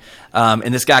community.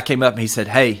 And this guy came up and he said,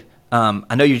 hey,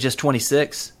 I know you're just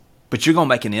 26, but you're going to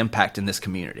make an impact in this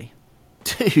community.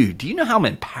 Dude, do you know how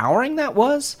empowering that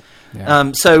was?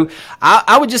 Yeah. So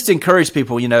I would just encourage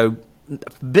people, you know,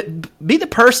 be the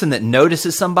person that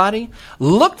notices somebody.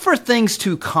 Look for things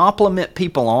to compliment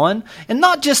people on, and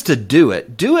not just to do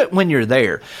it. Do it when you're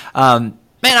there. Man,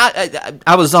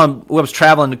 I was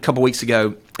traveling a couple weeks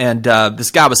ago, and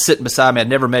this guy was sitting beside me. I'd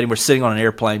never met him. We're sitting on an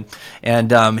airplane,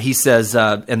 and he says,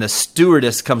 and the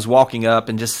stewardess comes walking up,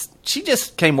 and she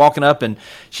just came walking up, and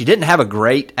she didn't have a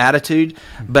great attitude,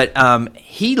 but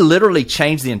he literally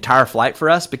changed the entire flight for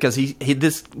us, because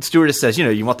this stewardess says, you know,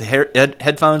 you want the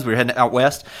headphones? We were heading out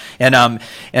west, and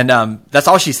that's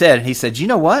all she said. And he said, you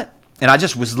know what? And I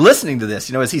just was listening to this,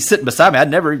 you know, as he's sitting beside me.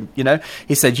 I'd never, you know,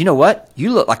 he said, you know what?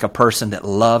 You look like a person that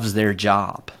loves their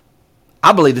job.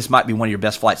 I believe this might be one of your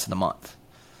best flights of the month.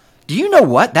 Do you know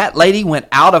what? That lady went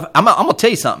out of, I'm going to tell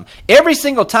you something. Every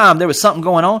single time there was something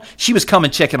going on, she was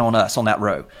coming checking on us on that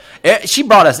row. She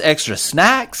brought us extra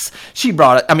snacks. She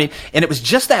brought it, and it was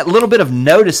just that little bit of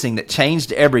noticing that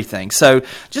changed everything. So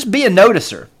just be a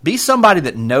noticer. Be somebody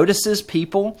that notices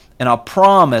people, and I'll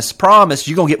promise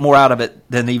you're going to get more out of it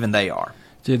than even they are.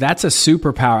 Dude, that's a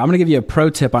superpower. I'm going to give you a pro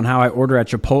tip on how I order at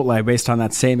Chipotle based on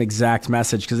that same exact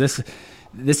message, because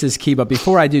this is key. But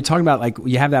before I do, talking about like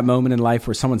you have that moment in life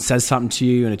where someone says something to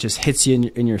you and it just hits you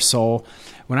in your soul.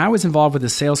 When I was involved with a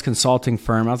sales consulting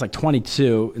firm, I was like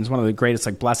 22. It was one of the greatest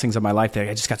like blessings of my life. That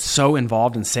I just got so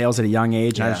involved in sales at a young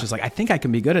age. And I was just like, I think I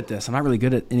can be good at this. I'm not really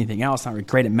good at anything else. I'm not really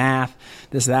great at math,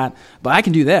 this, that. But I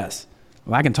can do this.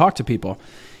 Well, I can talk to people.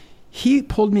 He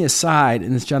pulled me aside,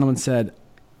 and this gentleman said,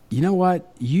 you know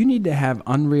what? You need to have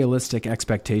unrealistic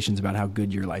expectations about how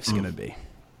good your life's going to be.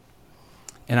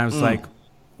 And I was like,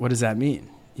 what does that mean?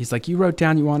 He's like, you wrote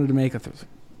down you wanted to make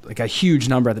a huge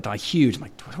number at the time. Huge. I'm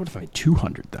like, what if I made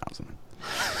 200,000?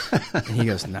 And he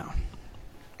goes, no,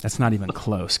 that's not even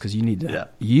close, because you need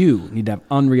to have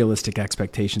unrealistic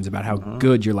expectations about how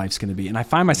good your life's going to be. And I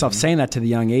find myself saying that to the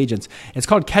young agents. It's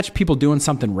called Catch People Doing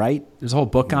Something Right. There's a whole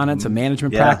book on it. It's a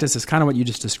management practice. It's kind of what you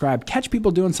just described. Catch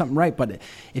people doing something right, but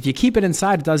if you keep it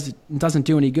inside, it doesn't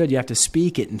do any good. You have to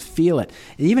speak it and feel it.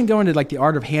 And even go into like the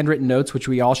art of handwritten notes, which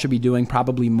we all should be doing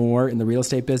probably more in the real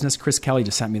estate business. Chris Kelly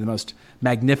just sent me the most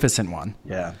magnificent one.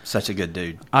 Yeah, such a good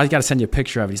dude. I got to send you a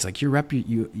picture of it. He's like, you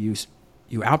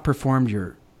outperformed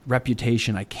your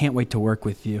reputation. I can't wait to work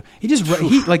with you. He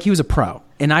was a pro.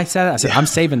 And I said, I'm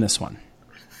saving this one.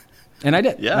 And I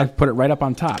did. Yeah. I put it right up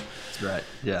on top. That's right.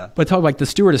 Yeah. But talk like the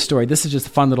stewardess story. This is just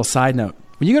a fun little side note.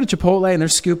 When you go to Chipotle and they're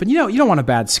scooping, you don't want a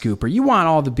bad scooper. You want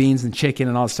all the beans and chicken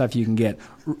and all the stuff you can get.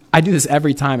 I do this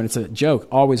every time, and it's a joke.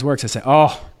 Always works. I say,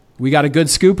 oh, we got a good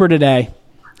scooper today.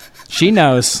 She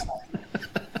knows.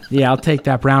 Yeah, I'll take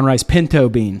that brown rice pinto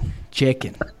bean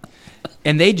chicken.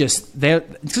 And because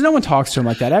no one talks to them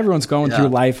like that. Everyone's going through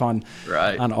life on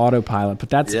autopilot, but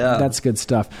that's good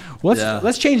stuff. Well,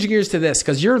 let's change gears to this,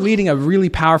 because you're leading a really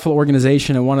powerful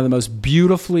organization in one of the most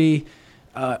beautifully,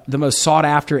 the most sought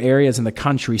after areas in the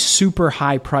country. Super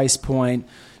high price point,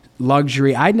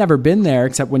 luxury. I'd never been there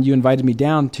except when you invited me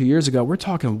down 2 years ago. We're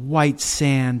talking white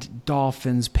sand,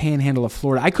 dolphins, panhandle of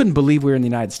Florida. I couldn't believe we were in the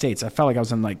United States. I felt like I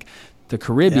was in like the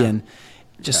Caribbean. Yeah.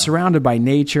 Just surrounded by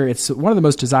nature. It's one of the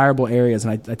most desirable areas.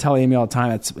 And I tell Amy all the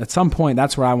time, at some point,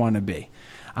 that's where I want to be.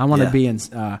 I want to be in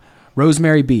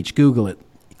Rosemary Beach. Google it.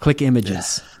 Click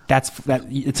images.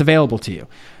 It's available to you.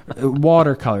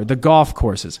 Watercolor, the golf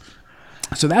courses.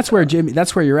 So that's where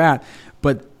you're at.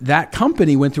 But that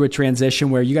company went through a transition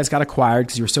where you guys got acquired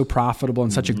because you were so profitable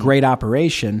and such a great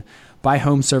operation by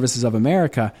Home Services of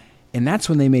America. And that's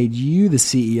when they made you the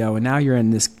CEO. And now you're in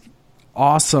this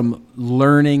awesome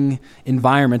learning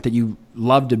environment that you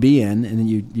love to be in, and then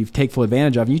you take full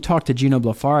advantage of. And you talk to Gino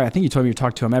Blafari. I think you told me you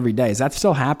talk to him every day. Is that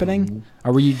still happening?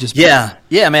 Or were you just... Yeah,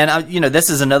 man. This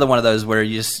is another one of those where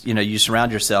you just, you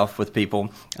surround yourself with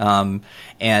people, and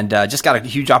just got a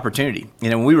huge opportunity.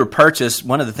 When we were purchased,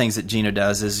 one of the things that Gino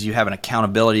does is you have an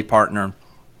accountability partner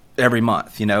every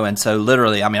month, and so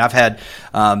literally, I've had,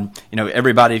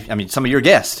 everybody, some of your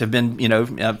guests have been,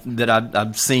 that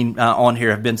I've seen on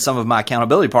here have been some of my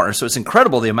accountability partners. So it's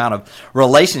incredible the amount of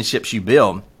relationships you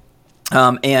build.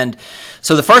 And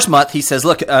so the first month he says,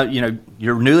 look,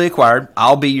 you're newly acquired.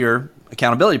 I'll be your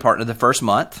accountability partner the first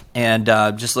month, and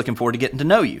just looking forward to getting to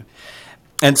know you.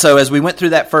 And so as we went through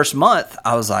that first month,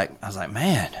 I was like,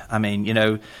 man, I mean,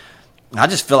 I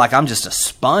just feel like I'm just a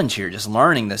sponge here, just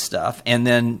learning this stuff. And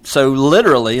then, so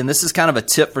literally, and this is kind of a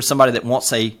tip for somebody that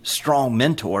wants a strong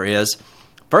mentor, is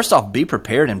first off, be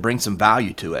prepared and bring some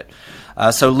value to it.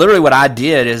 So literally what I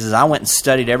did is I went and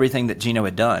studied everything that Gino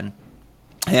had done,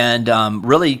 and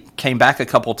really came back a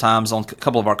couple times on a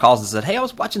couple of our calls and said, hey, I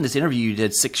was watching this interview you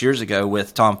did 6 years ago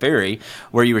with Tom Ferry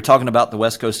where you were talking about the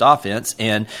West Coast offense.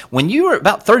 And when you were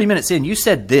about 30 minutes in, you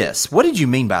said this. What did you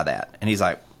mean by that? And he's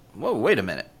like, whoa, wait a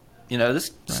minute.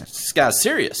 This guy's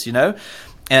serious,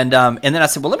 And then I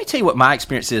said, well, let me tell you what my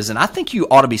experience is. And I think you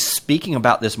ought to be speaking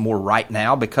about this more right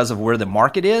now because of where the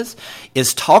market is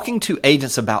talking to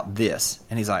agents about this.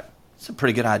 And he's like, it's a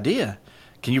pretty good idea.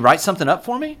 Can you write something up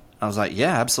for me? I was like,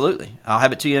 yeah, absolutely. I'll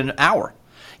have it to you in an hour,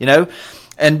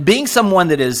 And being someone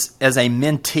that is, as a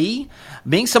mentee,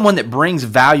 being someone that brings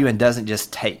value and doesn't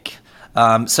just take.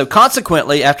 So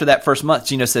consequently, after that first month,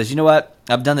 Gino says, you know what?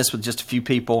 I've done this with just a few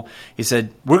people. He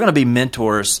said, we're going to be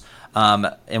mentors,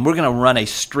 and we're going to run a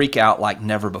streak out like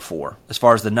never before as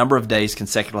far as the number of days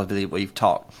consecutively we've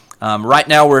talked. Right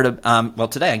now, we're at,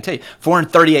 today I can tell you,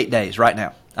 438 days right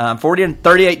now.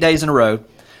 438 days in a row.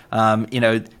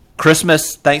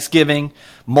 Christmas, Thanksgiving,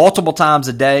 multiple times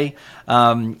a day.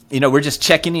 We're just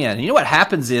checking in. And what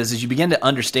happens is you begin to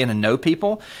understand and know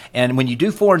people. And when you do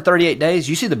 438 days,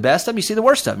 you see the best of them, you see the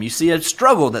worst of them. You see a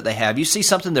struggle that they have. You see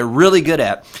something they're really good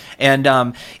at.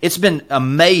 And it's been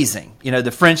amazing.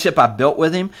 The friendship I built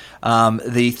with him,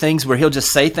 the things where he'll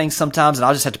just say things sometimes, and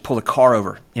I'll just have to pull the car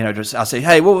over. I'll say,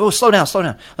 hey, whoa, slow down.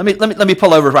 Let me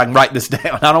pull over if I can write this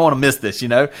down. I don't want to miss this,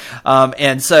 I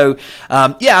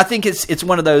think it's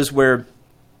one of those where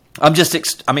this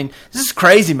is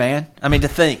crazy, man. To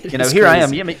think, here crazy. I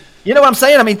am. You know what I'm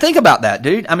saying? Think about that,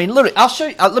 dude. Literally, I'll show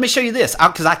you. Let me show you this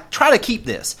because I try to keep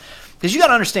this because you got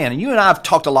to understand, and you and I have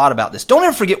talked a lot about this. Don't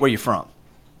ever forget where you're from.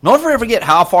 Don't ever forget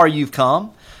how far you've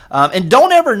come, and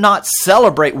don't ever not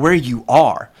celebrate where you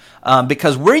are.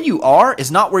 Because where you are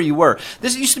is not where you were.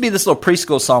 This used to be this little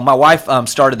preschool song. My wife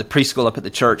started the preschool up at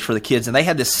the church for the kids, and they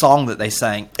had this song that they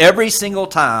sang every single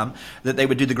time that they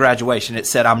would do the graduation. It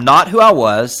said, I'm not who I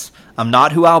was, I'm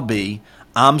not who I'll be,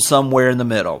 I'm somewhere in the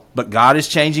middle. But God is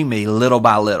changing me little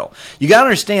by little. You got to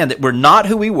understand that we're not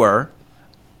who we were,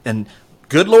 and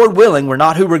good Lord willing, we're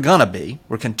not who we're going to be.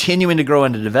 We're continuing to grow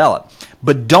and to develop.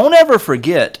 But don't ever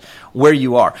forget where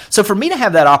you are. So for me to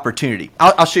have that opportunity,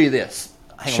 I'll show you this.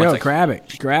 Sure, grab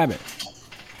it.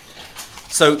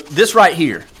 So this right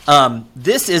here,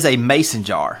 this is a mason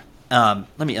jar.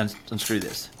 Let me unscrew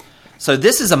this. So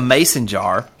this is a mason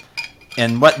jar,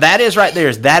 and what that is right there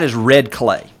is red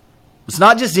clay. It's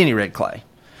not just any red clay.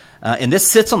 And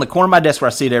this sits on the corner of my desk where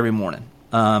I see it every morning.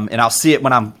 And I'll see it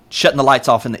when I'm shutting the lights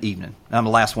off in the evening. I'm the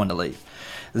last one to leave.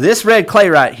 This red clay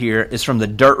right here is from the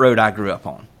dirt road I grew up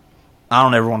on. I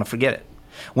don't ever want to forget it.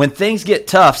 When things get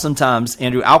tough, sometimes,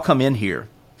 Andrew, I'll come in here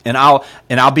and I'll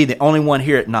be the only one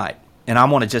here at night. And I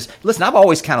want to just listen. I've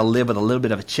always kind of lived with a little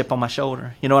bit of a chip on my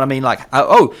shoulder. You know what I mean? Like,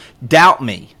 doubt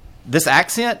me. This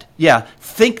accent, yeah.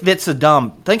 Think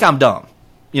I'm dumb.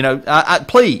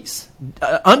 Please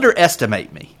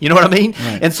underestimate me. You know what I mean?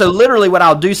 Right. And so, literally, what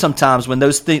I'll do sometimes when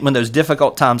those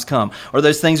difficult times come or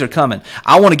those things are coming,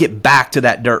 I want to get back to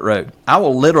that dirt road. I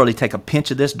will literally take a pinch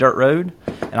of this dirt road,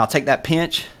 and I'll take that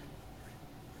pinch,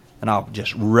 and I'll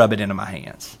just rub it into my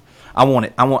hands. I want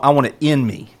it in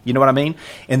me. You know what I mean?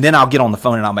 And then I'll get on the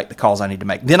phone and I'll make the calls I need to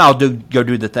make. Then I'll go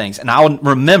do the things. And I'll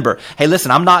remember, hey, listen,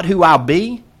 I'm not who I'll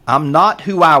be. I'm not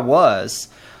who I was.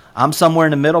 I'm somewhere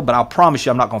in the middle, but I'll promise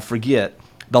you I'm not going to forget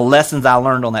the lessons I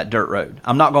learned on that dirt road.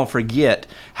 I'm not going to forget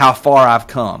how far I've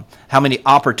come, how many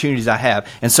opportunities I have.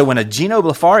 And so when a Gino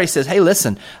Blafari says, hey,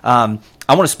 listen, I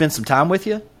want to spend some time with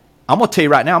you, I'm going to tell you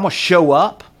right now, I'm going to show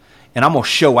up and I'm going to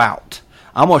show out.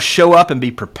 I'm going to show up and be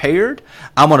prepared.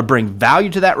 I'm going to bring value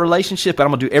to that relationship, and I'm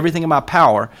going to do everything in my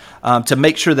power to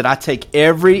make sure that I take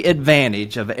every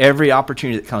advantage of every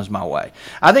opportunity that comes my way.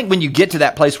 I think when you get to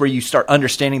that place where you start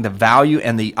understanding the value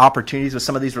and the opportunities of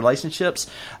some of these relationships,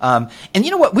 and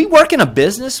you know what? We work in a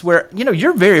business where,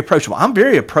 you're very approachable. I'm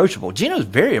very approachable. Gino's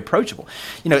very approachable.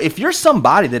 If you're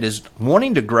somebody that is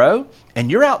wanting to grow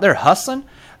and you're out there hustling,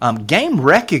 game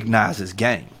recognizes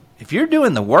game. If you're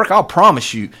doing the work, I'll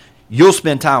promise you, you'll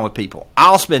spend time with people.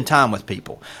 I'll spend time with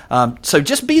people. So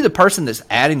just be the person that's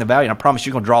adding the value, and I promise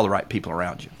you're going to draw the right people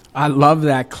around you. I love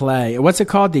that clay. What's it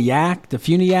called? The yak? The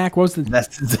Funiac? What was the?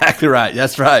 That's exactly right.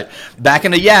 That's right. Back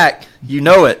in the yak, you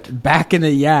know it. Back in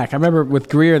the yak. I remember with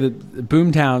Greer, the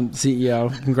Boomtown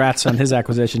CEO, congrats on his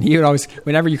acquisition. He would always,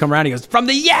 whenever you come around, he goes, from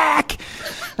the yak!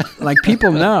 Like,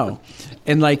 people know.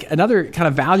 And like another kind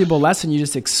of valuable lesson you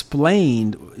just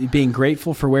explained, being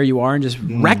grateful for where you are and just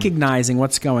recognizing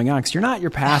what's going on. Because you're not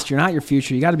your past, you're not your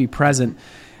future. You got to be present.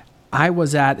 It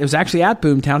was actually at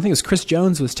Boomtown. I think it was Chris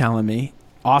Jones was telling me,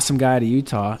 awesome guy out of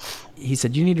Utah. He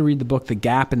said, you need to read the book, The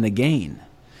Gap and the Gain.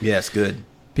 Yes, good.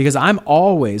 Because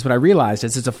what I realized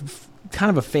is it's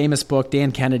kind of a famous book.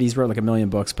 Dan Kennedy's wrote like 1 million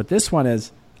books, but this one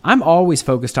is, I'm always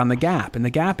focused on the gap. And the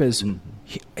gap is,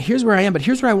 here's where I am, but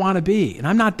here's where I want to be. And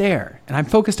I'm not there. And I'm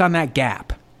focused on that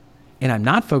gap. And I'm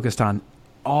not focused on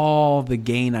all the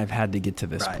gain I've had to get to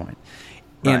this point.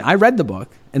 And I read the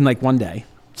book in like one day.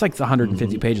 It's like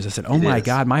 150 pages. I said, oh my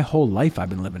God, my whole life I've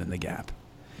been living in the gap.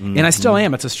 And I still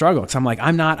am. It's a struggle. Because I'm like,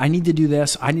 I need to do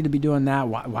this. I need to be doing that.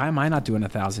 Why am I not doing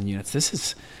 1,000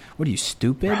 units? What are you,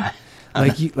 stupid?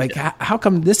 How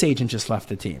come this agent just left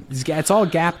the team? It's all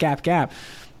gap.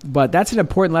 But that's an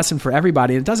important lesson for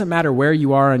everybody. It doesn't matter where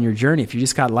you are on your journey. If you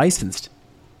just got licensed,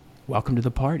 welcome to the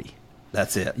party.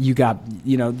 That's it. You got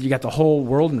the whole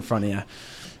world in front of you.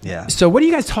 Yeah. So what do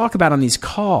you guys talk about on these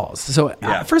calls? So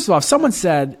first of all, if someone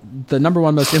said the number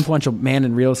one most influential man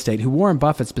in real estate, who Warren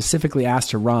Buffett specifically asked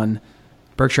to run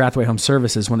Berkshire Hathaway Home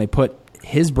Services when they put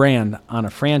his brand on a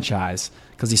franchise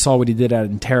because he saw what he did at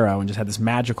Intero and just had this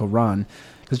magical run.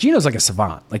 Because Gino's like a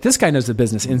savant. Like, this guy knows the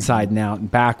business inside and out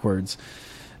and backwards.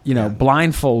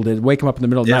 Blindfolded, wake him up in the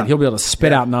middle of the night. He'll be able to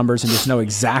spit out numbers and just know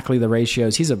exactly the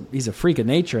ratios. He's a freak of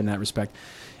nature in that respect.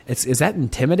 Is that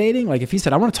intimidating? Like, if he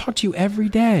said, I want to talk to you every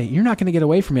day, you're not going to get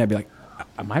away from me. I'd be like,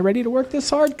 am I ready to work this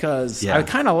hard? Because I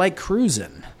kind of like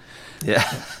cruising. Yeah.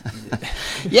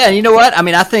 Yeah. And you know what? I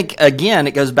mean, I think, again,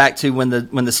 it goes back to when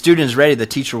the student is ready, the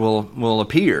teacher will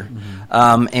appear.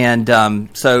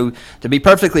 So to be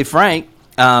perfectly frank,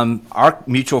 our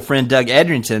mutual friend, Doug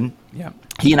Edrington,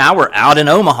 he and I were out in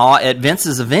Omaha at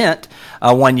Vince's event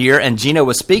one year, and Gino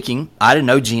was speaking. I didn't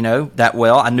know Gino that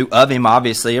well. I knew of him,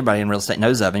 obviously. Everybody in real estate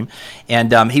knows of him.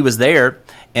 And he was there,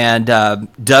 and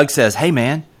Doug says, hey,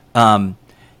 man,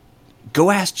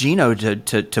 go ask Gino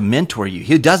to mentor you.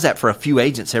 He does that for a few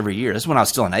agents every year. This is when I was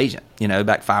still an agent,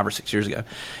 back 5 or 6 years ago.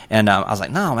 And I was like,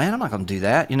 no, man, I'm not going to do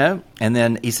that, And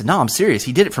then he said, no, I'm serious.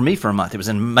 He did it for me for a month. It was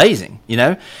amazing,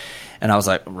 And I was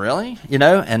like, really?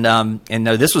 And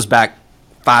no, this was back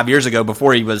 5 years ago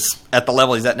before he was at the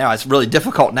level he's at now. It's really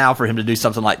difficult now for him to do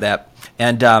something like that.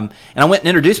 And I went and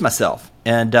introduced myself.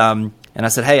 And I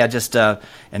said, hey, I just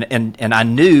and I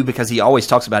knew, because he always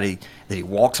talks about that he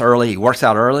walks early, he works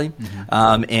out early,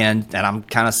 and I'm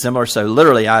kind of similar. So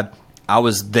literally, I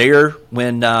was there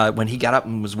when he got up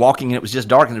and was walking, and it was just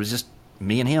dark, and it was just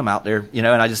me and him out there, and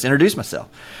I just introduced myself.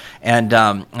 And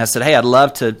I said, hey, I'd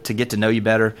love to get to know you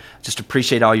better. Just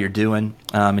appreciate all you're doing,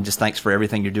 and just thanks for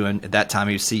everything you're doing. At that time,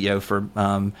 he was CEO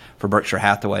for Berkshire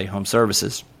Hathaway Home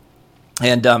Services.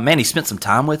 And, man, he spent some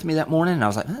time with me that morning, and I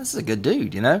was like, this is a good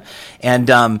dude,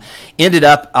 And ended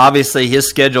up, obviously, his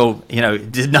schedule,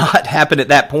 did not happen at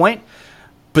that point.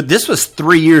 But this was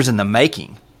 3 years in the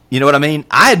making. You know what I mean?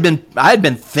 I had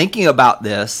been thinking about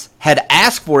this, had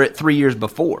asked for it 3 years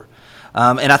before.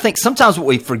 And I think sometimes what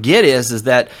we forget is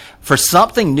that for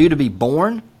something new to be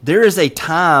born, there is a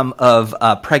time of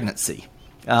pregnancy.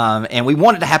 And we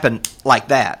want it to happen like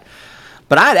that.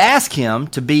 But I'd ask him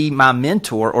to be my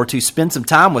mentor or to spend some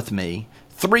time with me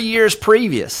 3 years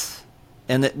previous.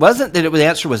 And it wasn't that the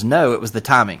answer was no, it was the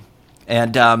timing.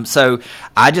 And so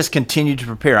I just continued to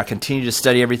prepare. I continued to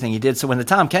study everything he did. So when the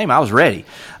time came, I was ready.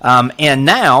 And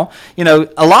now,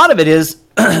 a lot of it is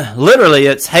literally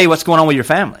it's, hey, what's going on with your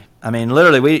family? I mean,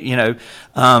 literally,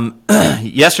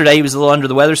 yesterday he was a little under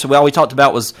the weather, so all we talked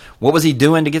about was what was he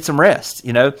doing to get some rest.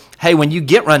 Hey, when you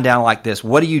get run down like this,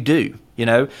 what do you do?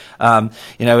 And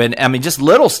I mean, just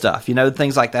little stuff,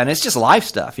 things like that. And it's just life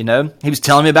stuff, He was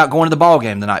telling me about going to the ball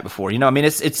game the night before, I mean,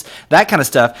 it's that kind of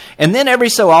stuff. And then every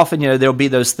so often, there'll be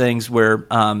those things where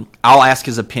I'll ask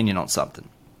his opinion on something.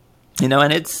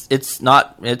 And it's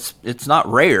not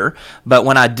rare, but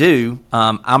when I do,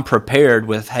 I'm prepared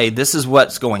with, hey, this is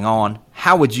what's going on.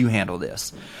 How would you handle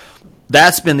this?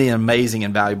 That's been the amazing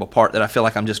and valuable part that I feel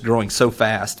like I'm just growing so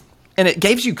fast. And it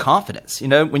gives you confidence.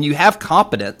 When you have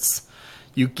competence,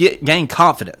 you gain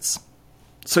confidence.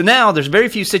 So now there's very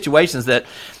few situations that,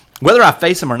 whether I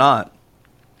face them or not,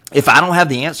 if I don't have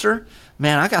the answer,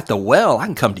 man, I got the well. I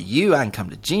can come to you. I can come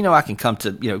to Gino. I can come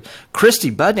to,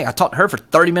 Christy Budnick. I talked to her for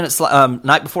 30 minutes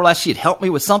night before last. She had helped me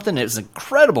with something. It was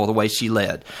incredible the way she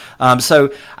led.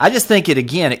 So I just think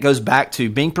it goes back to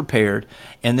being prepared.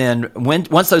 And then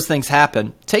once those things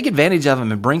happen, take advantage of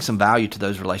them and bring some value to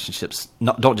those relationships.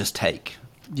 Don't just take.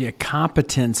 Yeah,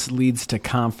 competence leads to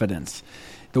confidence.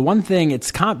 The one thing,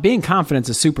 being confident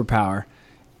is a superpower.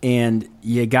 And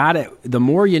you got it. The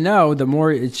more you know, the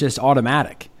more it's just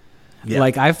automatic. Yeah.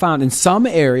 Like I found in some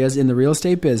areas in the real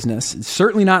estate business,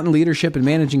 certainly not in leadership and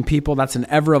managing people, that's an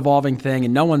ever evolving thing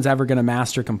and no one's ever going to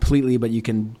master completely, but you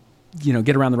can,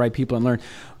 get around the right people and learn.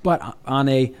 But on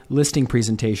a listing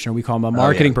presentation, or we call them a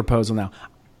marketing proposal now,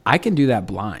 I can do that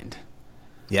blind.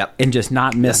 Yep. And just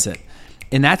not miss it.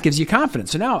 And that gives you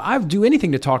confidence. So now I do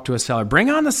anything to talk to a seller. Bring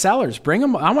on the sellers. Bring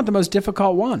them. I want the most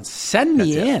difficult ones. Send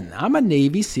me in. I'm a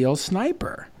Navy SEAL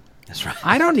sniper. That's right.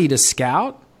 I don't need a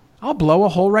scout. I'll blow a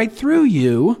hole right through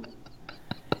you.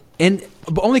 And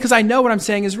only because I know what I'm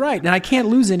saying is right. And I can't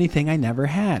lose anything I never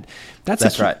had.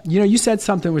 That's right. You said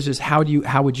something was just how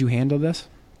would you handle this?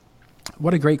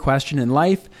 What a great question. In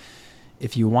life,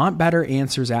 if you want better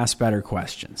answers, ask better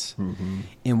questions. Mm-hmm.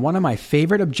 And one of my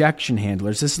favorite objection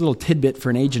handlers, this is a little tidbit for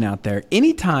an agent out there.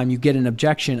 Anytime you get an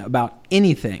objection about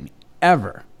anything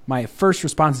ever, my first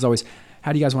response is always,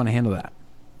 how do you guys want to handle that?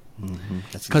 Mm-hmm.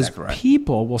 That's Because exactly right.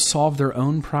 people will solve their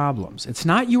own problems. It's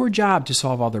not your job to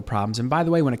solve all their problems. And by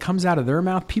the way, when it comes out of their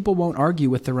mouth, people won't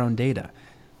argue with their own data.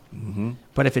 Mm-hmm.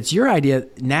 But if it's your idea,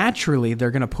 naturally,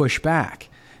 they're going to push back.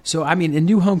 So, in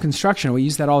new home construction, we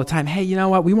use that all the time. Hey, you know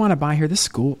what? We want to buy here. This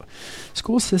school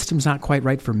system's not quite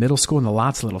right for middle school and the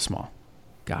lot's a little small.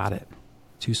 Got it.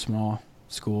 Too small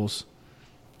schools.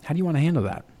 How do you want to handle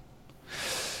that?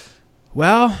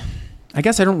 Well, I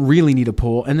guess I don't really need a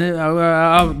pool. And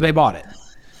then they bought it.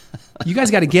 You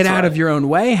guys got to get out of your own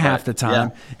way half the time.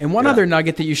 Yeah. And one other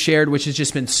nugget that you shared, which has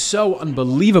just been so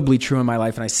unbelievably true in my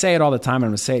life, and I say it all the time, and I'm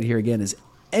going to say it here again, is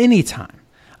anytime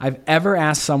I've ever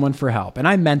asked someone for help, and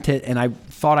I meant it, and I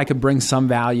thought I could bring some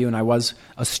value, and I was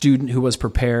a student who was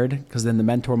prepared, because then the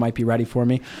mentor might be ready for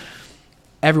me.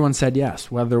 Everyone said yes,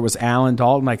 whether it was Alan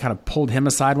Dalton. I kind of pulled him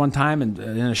aside one time, and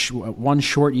in one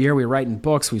short year, we were writing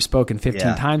books. We've spoken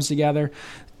 15 times together.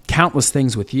 Countless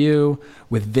things with you,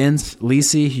 with Vince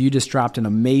Lisi, who you just dropped an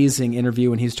amazing interview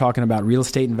when he's talking about real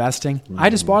estate investing. Mm-hmm. I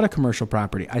just bought a commercial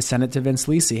property. I sent it to Vince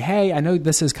Lisi. Hey, I know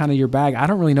this is kind of your bag. I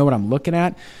don't really know what I'm looking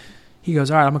at. He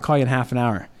goes, all right, I'm going to call you in half an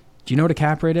hour. Do you know what a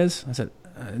cap rate is? I said,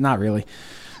 not really.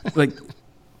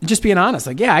 Just being honest.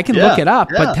 I can look it up,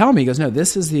 but tell me. He goes, no,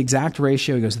 this is the exact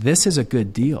ratio. He goes, this is a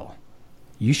good deal.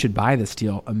 You should buy this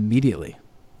deal immediately.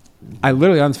 I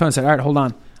literally on the phone said, all right, hold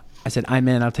on. I said, I'm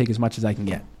in. I'll take as much as I can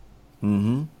get.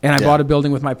 Mm-hmm. And I bought a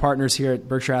building with my partners here at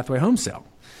Berkshire Hathaway Home Sale.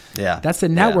 Yeah. That's the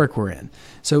network we're in.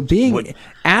 So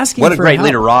asking for what a great help.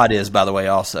 leader Rod is, by the way,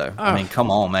 also. Come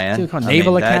on, man. Dude,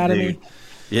 Naval Academy.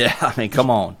 Yeah, come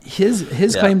on.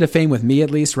 His claim to fame with me,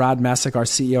 at least, Rod Messick, our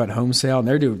CEO at Home Sale, and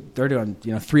they're doing $3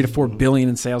 to $4 billion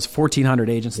in sales, 1,400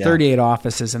 agents, 38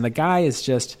 offices, and the guy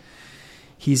is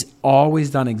he's always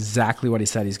done exactly what he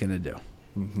said he's going to do.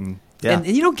 Mm-hmm. Yeah. And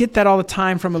you don't get that all the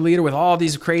time from a leader with all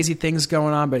these crazy things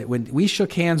going on. But when we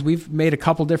shook hands, we've made a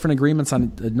couple different agreements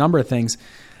on a number of things.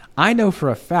 I know for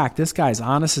a fact this guy's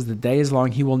honest as the day is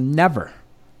long. He will never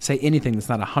say anything that's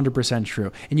not 100%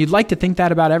 true. And you'd like to think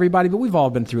that about everybody, but we've all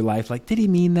been through life. Like, did he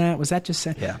mean that? Was that just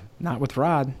saying? Yeah. Not with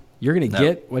Rod. You're going to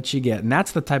get what you get. And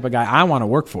that's the type of guy I want to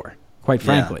work for, quite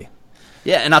frankly.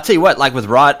 Yeah, and I'll tell you what, like with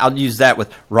Rod, I'll use that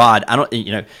with Rod. I don't,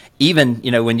 even,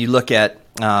 when you look at,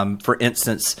 for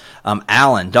instance,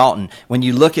 Alan Dalton, when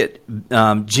you look at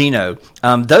Gino,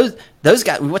 those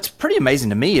guys, what's pretty amazing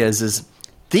to me is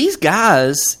these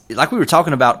guys, like we were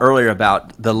talking about earlier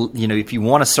about if you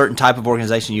want a certain type of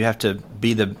organization, you have to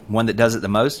be the one that does it the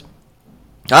most.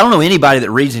 I don't know anybody that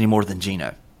reads any more than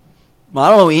Gino. I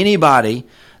don't know anybody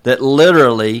that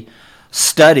literally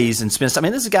studies and spends.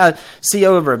 This is a guy,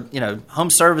 CEO over,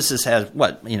 Home Services has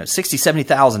 60,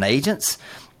 70,000 agents,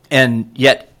 and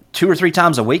yet 2 or 3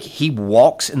 times a week he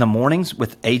walks in the mornings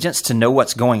with agents to know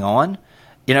what's going on.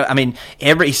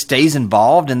 He stays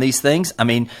involved in these things.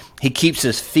 He keeps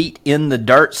his feet in the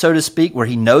dirt, so to speak, where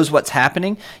he knows what's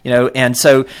happening. And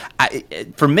so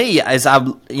for me,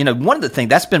 one of the things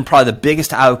that's been probably the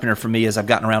biggest eye opener for me as I've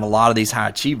gotten around a lot of these high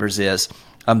achievers is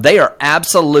they are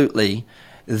absolutely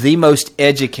the most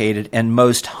educated and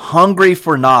most hungry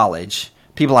for knowledge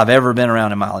people I've ever been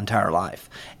around in my entire life.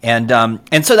 And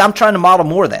so I'm trying to model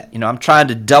more of that. I'm trying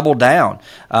to double down.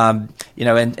 And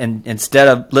instead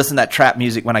of listening to that trap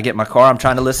music when I get in my car, I'm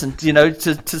trying to listen,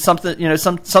 to something,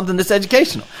 something that's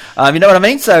educational. You know what I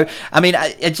mean? So,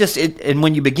 and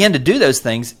when you begin to do those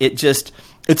things,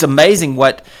 it's amazing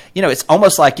what, it's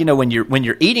almost like, when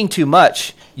you're eating too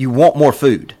much, you want more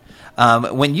food.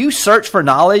 When you search for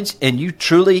knowledge and you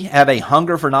truly have a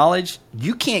hunger for knowledge,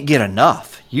 you can't get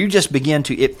enough. You just begin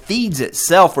to, it feeds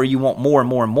itself where you want more and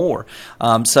more and more.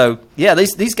 So yeah,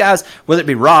 these guys, whether it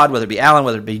be Rod, whether it be Alan,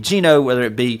 whether it be Gino, whether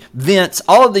it be Vince,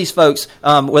 all of these folks,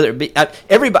 whether it be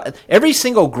everybody, every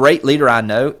single great leader I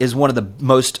know is one of the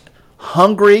most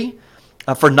hungry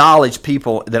for knowledge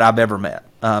people that I've ever met.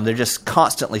 They're just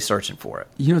constantly searching for it.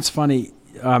 You know, it's funny.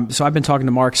 So I've been talking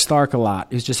to Mark Stark a lot,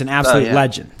 who's just an absolute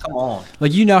legend. Come on.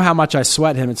 Like, you know how much I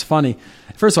sweat him. It's funny.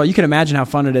 First of all, you can imagine how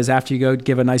fun it is after you go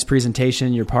give a nice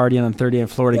presentation, you're partying on 30th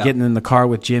floor, getting in the car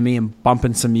with Jimmy and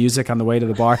bumping some music on the way to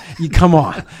the bar. Come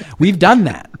on. We've done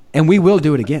that, and we will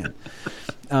do it again.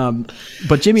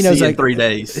 But Jimmy knows, see you in 3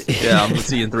 days. Yeah, I'm going to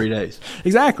see you in 3 days.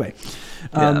 Exactly.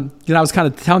 I was kind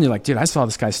of telling you, like, dude, I saw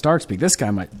this guy Stark speak. This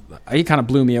guy he kind of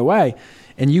blew me away.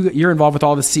 And you're involved with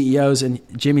all the CEOs, and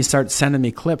Jimmy starts sending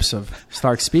me clips of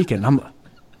Stark speaking. I'm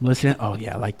listening. Oh,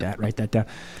 yeah, I like that. Write that down.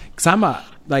 Because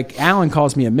Alan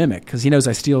calls me a mimic because he knows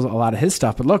I steal a lot of his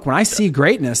stuff. But look, when I see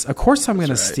greatness, of course I'm going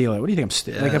to steal it. What do you think I'm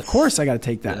stealing? Like, of course I got to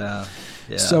take that. Yeah.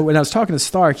 Yeah. So when I was talking to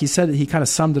Stark, he said he kind of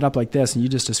summed it up like this, and you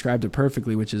just described it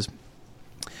perfectly, which is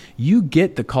you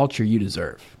get the culture you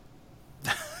deserve.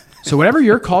 So whatever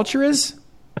your culture is,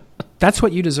 that's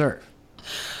what you deserve.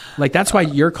 Like, that's why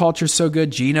your culture is so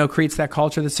good. Gino creates that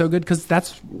culture that's so good because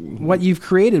that's what you've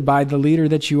created by the leader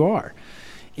that you are.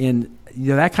 And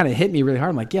that kind of hit me really hard.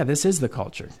 I'm like, yeah, this is the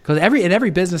culture. Because every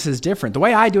business is different. The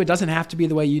way I do it doesn't have to be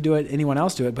the way you do it, anyone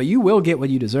else do it, but you will get what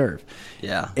you deserve.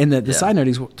 Yeah. And the side note,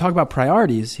 he's talk about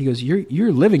priorities. He goes,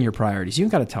 you're living your priorities. You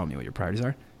don't got to tell me what your priorities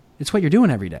are. It's what you're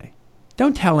doing every day.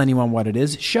 Don't tell anyone what it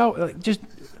is. Just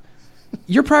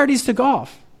your priorities to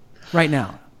golf right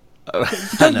now. You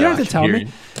don't have to tell me.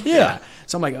 Yeah.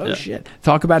 So I'm like, shit.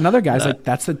 Talk about another guy. Like,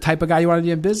 that's the type of guy you want to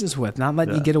be in business with. Not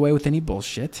letting you get away with any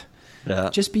bullshit. Yeah.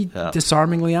 Just be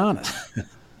disarmingly honest.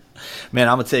 Man,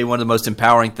 I'm gonna tell you one of the most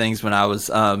empowering things when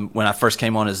I first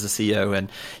came on as the CEO, and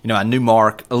I knew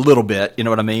Mark a little bit, you know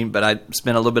what I mean, but I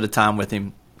spent a little bit of time with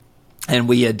him. And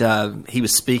he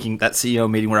was speaking that CEO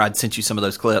meeting where I'd sent you some of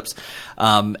those clips,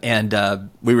 and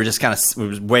we were just we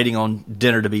were waiting on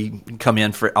dinner to come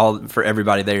in for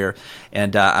everybody there,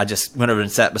 and I just went over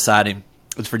and sat beside him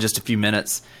for just a few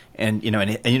minutes, and you know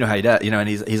how he does, and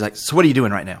he's like, so what are you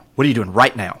doing right now? What are you doing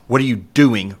right now? What are you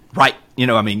doing right?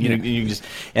 You just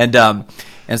and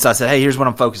so I said, hey, here's what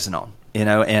I'm focusing on,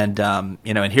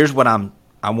 and here's what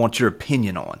I want your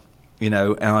opinion on,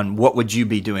 on what would you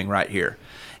be doing right here.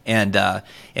 And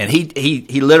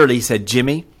he literally said,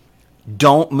 Jimmy,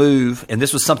 don't move. And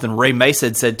this was something Ray Mace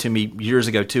had said to me years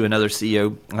ago too, another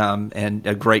CEO and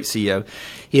a great CEO.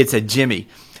 He had said, Jimmy,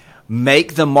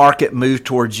 make the market move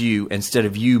towards you instead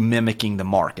of you mimicking the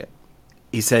market.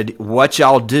 He said, what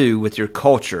y'all do with your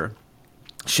culture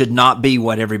should not be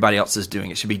what everybody else is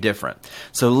doing. It should be different.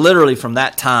 So literally from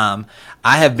that time,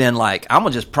 I have been like, I'm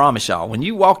going to just promise y'all, when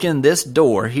you walk in this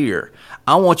door here,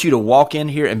 I want you to walk in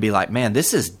here and be like, man,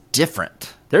 this is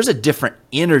different. There's a different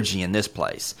energy in this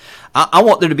place. I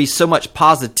want there to be so much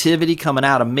positivity coming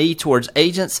out of me towards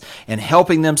agents and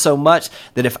helping them so much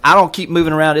that if I don't keep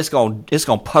moving around, it's going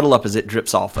to puddle up as it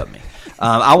drips off of me.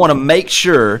 I want to make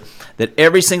sure that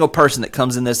every single person that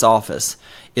comes in this office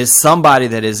is somebody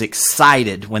that is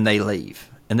excited when they leave.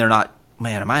 And they're not,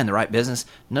 man, am I in the right business?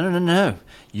 No.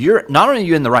 You're not only are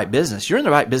you in the right business, you're in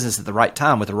the right business at the right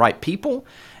time with the right people.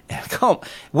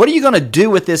 What are you going to do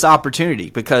with this opportunity?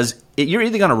 Because you're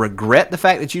either going to regret the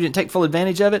fact that you didn't take full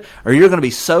advantage of it, or you're going to be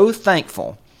so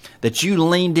thankful that you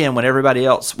leaned in when everybody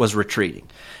else was retreating.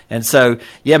 And so,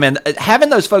 yeah, man, having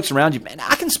those folks around you, man,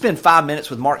 I can spend 5 minutes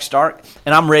with Mark Stark,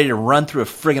 and I'm ready to run through a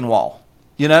friggin' wall.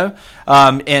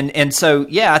 And so,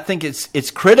 yeah, I think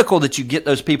it's critical that you get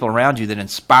those people around you that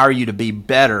inspire you to be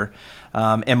better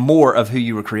and more of who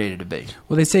you were created to be.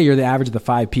 Well, they say you're the average of the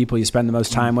 5 people you spend the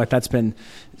most time with. That's been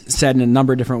said in a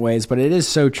number of different ways, but it is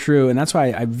so true. And that's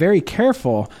why I'm very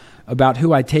careful about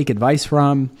who I take advice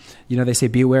from. They say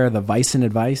beware of the vice in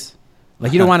advice.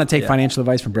 Like, you don't want to take financial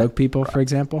advice from broke people, for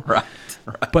example. Right.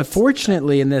 But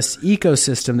fortunately, in this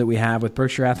ecosystem that we have with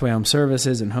Berkshire Hathaway Home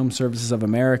Services and Home Services of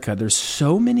America, there's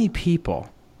so many people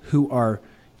who are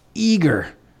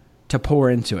eager to pour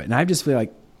into it. And I just feel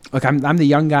like, look, I'm the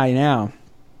young guy now.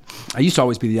 I used to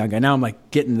always be the young guy. Now I'm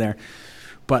like getting there.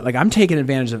 But like, I'm taking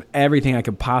advantage of everything I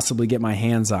could possibly get my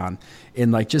hands on.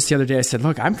 And like just the other day, I said,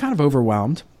 look, I'm kind of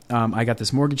overwhelmed. I got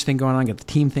this mortgage thing going on, got the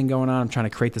team thing going on. I'm trying to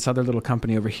create this other little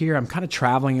company over here. I'm kind of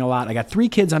traveling a lot. I got 3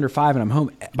 kids under 5 and I'm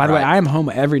home. By the way, I am home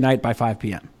every night by 5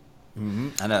 p.m. Mm-hmm.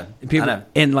 I know.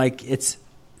 And like,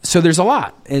 so there's a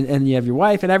lot. And you have your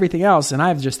wife and everything else. And I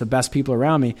have just the best people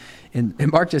around me. And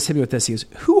Mark just hit me with this. He goes,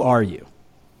 who are you?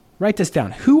 Write this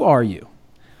down. Who are you?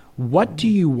 What do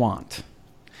you want?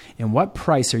 And what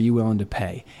price are you willing to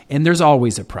pay? And there's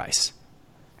always a price.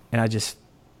 And I just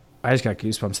got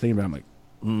goosebumps thinking about it.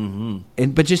 I'm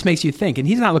like, but just makes you think. And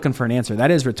he's not looking for an answer.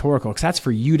 That is rhetorical because that's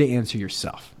for you to answer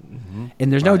yourself.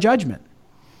 And there's no judgment.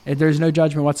 There's no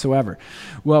judgment whatsoever.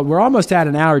 Well, we're almost at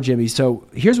an hour, Jimmy. So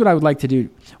here's what I would like to do.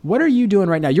 What are you doing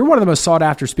right now? You're one of the most sought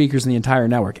after speakers in the entire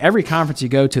network. Every conference you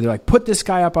go to, they're like, put this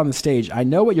guy up on the stage. I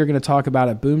know what you're going to talk about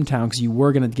at Boomtown because you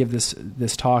were going to give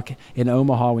this talk in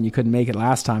Omaha when you couldn't make it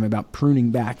last time about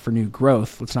pruning back for new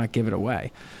growth. Let's not give it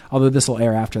away. Although this will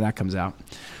air after that comes out.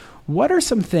 What are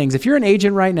some things, if you're an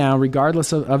agent right now,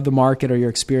 regardless of the market or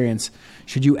your experience,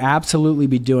 should you absolutely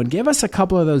be doing? Give us a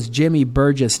couple of those Jimmy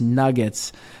Burgess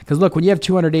nuggets. Because look, when you have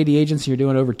 280 agents and you're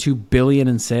doing over $2 billion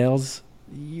in sales,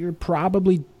 you're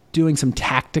probably doing some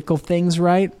tactical things,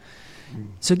 right?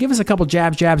 So give us a couple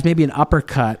jabs, maybe an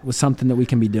uppercut with something that we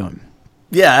can be doing.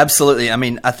 Yeah, absolutely. I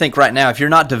mean, I think right now, if you're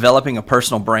not developing a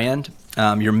personal brand,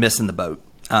 you're missing the boat.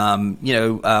 One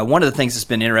of the things that's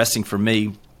been interesting for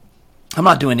me, I'm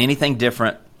not doing anything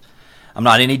different. I'm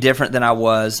not any different than I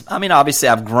was. I mean, obviously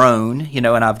I've grown, and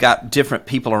I've got different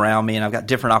people around me and I've got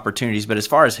different opportunities. But as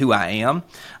far as who I am,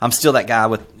 I'm still that guy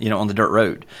with, on the dirt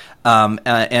road.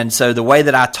 And so the way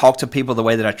that I talk to people, the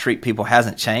way that I treat people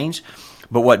hasn't changed.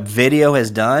 But what video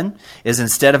has done is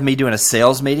instead of me doing a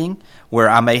sales meeting where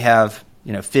I may have,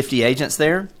 50 agents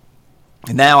there,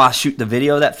 now I shoot the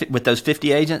video with those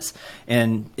 50 agents,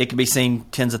 and it can be seen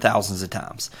tens of thousands of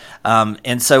times.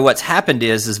 And so what's happened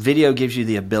is this video gives you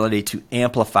the ability to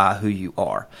amplify who you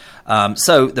are.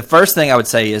 So the first thing I would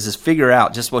say is figure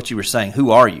out just what you were saying. Who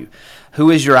are you?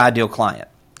 Who is your ideal client?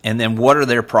 And then what are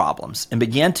their problems? And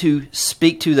begin to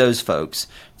speak to those folks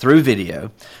through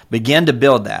video. Begin to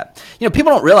build that.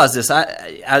 People don't realize this.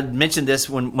 I mentioned this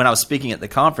when I was speaking at the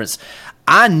conference.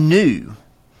 I knew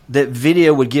that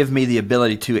video would give me the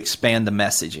ability to expand the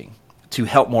messaging, to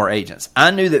help more agents. I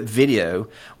knew that video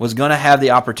was going to have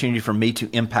the opportunity for me to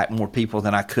impact more people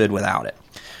than I could without it.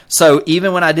 So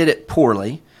even when I did it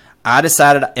poorly, I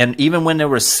decided, and even when there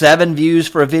were 7 views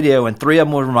for a video and 3 of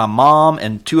them were my mom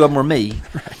and 2 of them were me,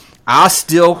 I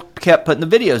still kept putting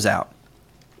the videos out.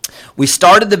 We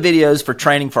started the videos for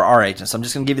training for our agents. I'm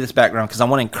just going to give you this background because I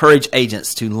want to encourage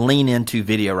agents to lean into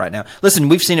video right now. Listen,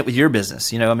 we've seen it with your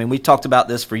business. We've talked about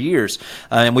this for years,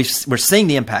 and we're seeing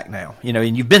the impact now.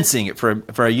 And you've been seeing it for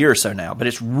a year or so now, but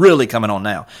it's really coming on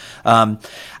now.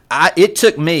 It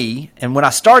took me, and when I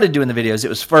started doing the videos, it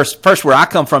was first where I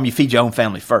come from. You feed your own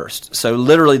family first. So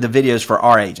literally, the videos for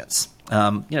our agents.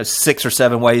 6 or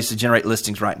 7 ways to generate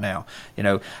listings right now.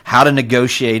 How to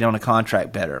negotiate on a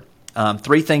contract better.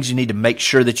 3 things you need to make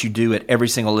sure that you do at every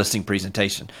single listing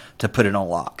presentation to put it on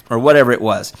lock or whatever it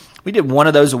was. We did one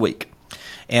of those a week,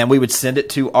 and we would send it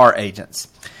to our agents.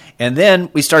 And then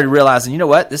we started realizing,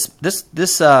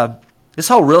 this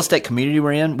whole real estate community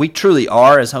we're in, we truly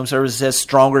are, as Home Services says,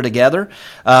 stronger together.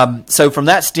 So from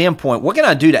that standpoint, what can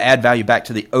I do to add value back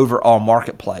to the overall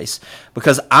marketplace?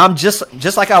 Because I'm just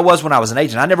like I was when I was an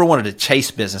agent. I never wanted to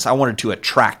chase business. I wanted to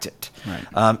attract it.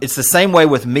 Right. It's the same way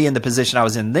with me in the position I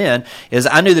was in then, is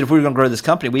I knew that if we were going to grow this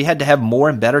company, we had to have more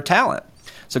and better talent.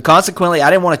 So consequently, I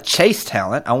didn't want to chase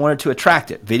talent. I wanted to attract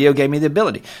it. Video gave me the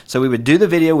ability. So we would do the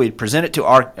video. We'd present it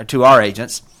to our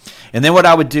agents. And then what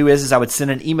I would do is I would send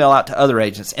an email out to other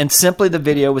agents. And simply the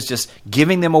video was just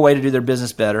giving them a way to do their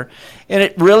business better. And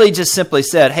it really just simply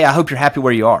said, hey, I hope you're happy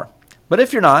where you are. But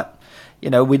if you're not,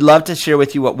 we'd love to share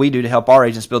with you what we do to help our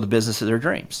agents build the business of their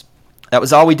dreams. That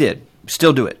was all we did.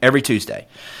 Still do it every Tuesday.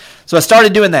 So I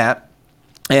started doing that.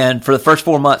 And for the first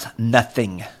 4 months,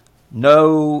 nothing.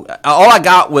 No, all I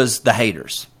got was the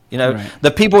haters. Right.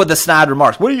 The people with the snide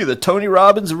remarks. What are you, the Tony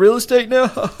Robbins of real estate now?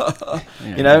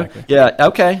 Exactly. Yeah,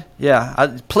 okay,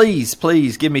 yeah. Please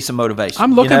give me some motivation.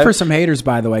 I'm looking for some haters,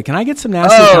 by the way. Can I get some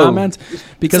nasty comments?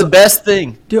 Because it's the best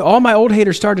thing. Dude, all my old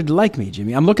haters started to like me,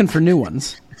 Jimmy. I'm looking for new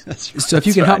ones. So if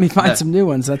you can help me find some new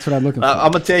ones, that's what I'm looking for.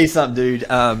 I'm gonna tell you something, dude.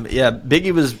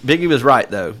 Biggie was right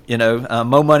though.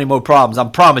 More money, more problems.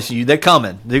 I'm promising you, they're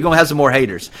coming. They're gonna have some more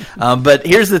haters. But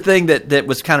here's the thing that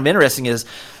was kind of interesting is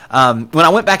when I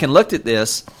went back and looked at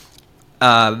this,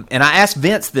 and I asked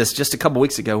Vince this just a couple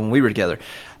weeks ago when we were together.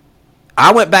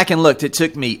 I went back and looked. It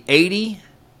took me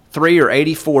 83 or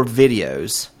 84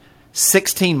 videos,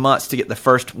 16 months to get the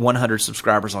first 100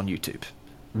 subscribers on YouTube.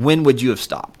 When would you have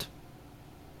stopped?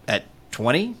 At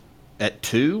 20? At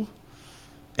 2?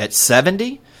 At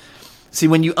 70? See,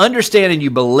 when you understand and you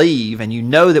believe and you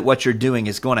know that what you're doing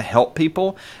is going to help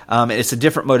people, it's a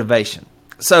different motivation.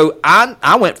 So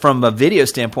I went from a video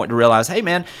standpoint to realize, hey,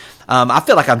 man, I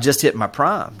feel like I'm just hitting my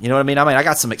prime. You know what I mean? I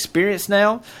got some experience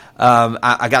now.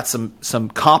 I got some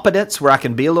competence where I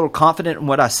can be a little confident in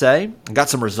what I say. I got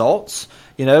some results,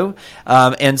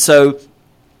 and so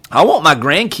I want my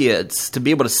grandkids to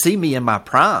be able to see me in my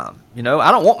prime. I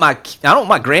don't want my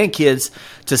grandkids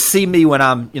to see me when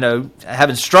I'm,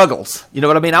 having struggles. You know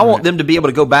what I mean? I want them to be able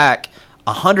to go back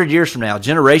 100 years from now,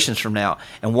 generations from now,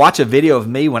 and watch a video of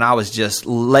me when I was just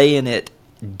laying it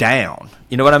down.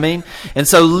 You know what I mean? And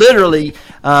so literally,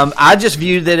 I just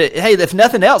viewed that, hey, if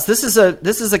nothing else, this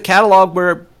is a catalog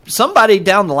where somebody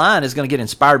down the line is going to get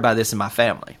inspired by this in my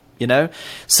family,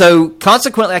 So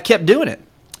consequently, I kept doing it.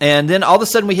 And then all of a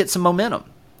sudden we hit some momentum.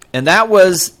 And that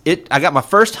was it. I got my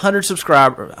first 100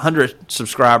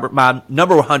 subscriber, my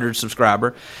number 100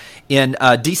 subscriber in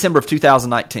December of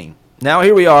 2019. Now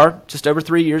here we are, just over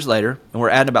 3 years later, and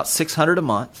we're adding about 600 a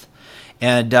month.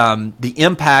 And the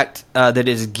impact that it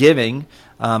is giving,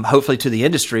 hopefully to the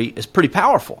industry, is pretty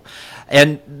powerful.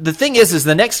 And the thing is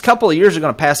the next couple of years are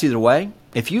going to pass either way.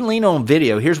 If you lean on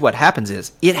video, here's what happens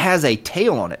is it has a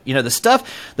tail on it. The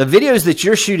videos that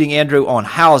you're shooting, Andrew, on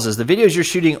houses, the videos you're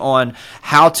shooting on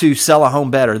how to sell a home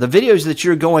better, the videos that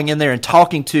you're going in there and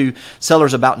talking to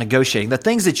sellers about negotiating, the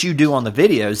things that you do on the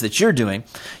videos that you're doing,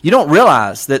 you don't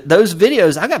realize that those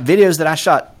videos, I got videos that I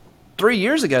shot 3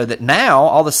 years ago that now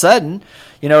all of a sudden,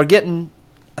 are getting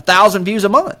 1,000 views a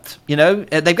month.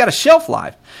 They've got a shelf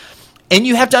life. And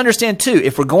you have to understand too,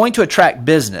 if we're going to attract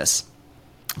business,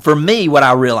 for me, what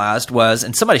I realized was,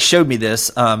 and somebody showed me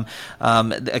this maybe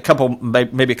a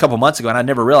couple months ago, and I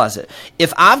never realized it.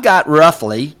 If I've got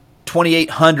roughly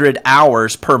 2,800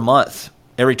 hours per month,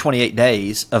 every 28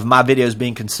 days of my videos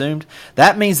being consumed,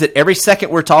 that means that every second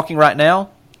we're talking right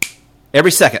now,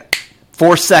 every second,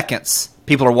 4 seconds,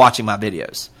 people are watching my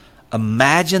videos.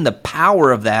 Imagine the power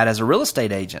of that as a real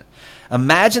estate agent.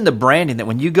 Imagine the branding that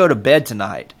when you go to bed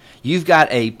tonight, you've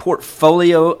got a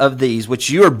portfolio of these, which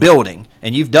you're building,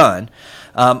 and you've done,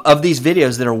 of these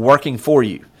videos that are working for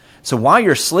you. So while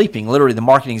you're sleeping, literally the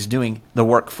marketing is doing the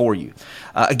work for you.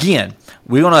 Again,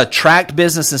 we want to attract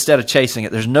business instead of chasing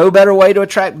it. There's no better way to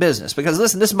attract business because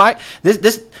listen,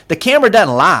 the camera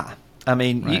doesn't lie. I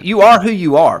mean, right. You are who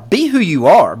you are. Be who you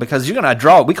are because you're going to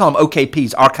draw. We call them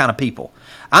OKPs, our kind of people.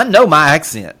 I know my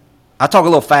accent. I talk a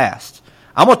little fast.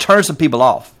 I'm going to turn some people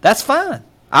off. That's fine.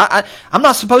 I'm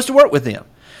not supposed to work with them.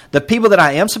 The people that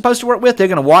I am supposed to work with, they're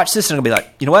going to watch this and they're going to be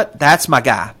like, you know what? That's my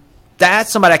guy.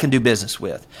 That's somebody I can do business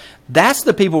with. That's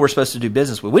the people we're supposed to do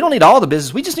business with. We don't need all the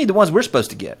business. We just need the ones we're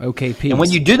supposed to get. OKPs. And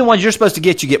when you do the ones you're supposed to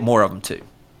get more of them too.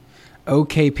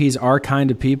 OKPs are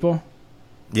kind of people?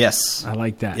 Yes. I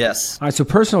like that. Yes. All right, so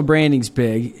personal branding's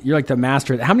big. You're like the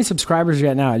master. How many subscribers you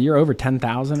got now? You're over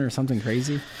 10,000 or something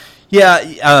crazy? Yeah,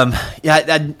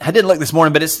 I didn't look this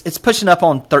morning, but it's pushing up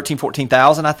on 13,000,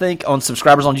 14,000, I think, on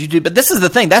subscribers on YouTube. But this is the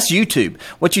thing. That's YouTube.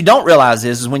 What you don't realize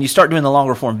is when you start doing the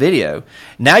longer form video,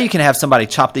 now you can have somebody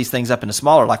chop these things up into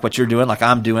smaller, like what you're doing, like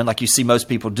I'm doing, like you see most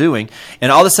people doing. And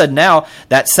all of a sudden now,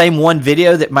 that same one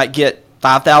video that might get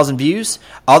 5,000 views,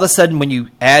 all of a sudden when you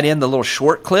add in the little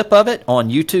short clip of it on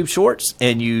YouTube Shorts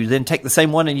and you then take the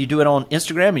same one and you do it on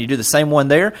Instagram and you do the same one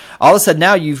there, all of a sudden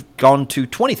now you've gone to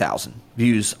 20,000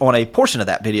 views on a portion of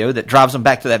that video that drives them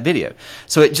back to that video.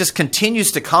 So it just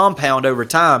continues to compound over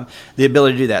time, the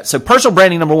ability to do that. So personal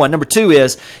branding, number one. Number two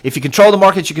is if you control the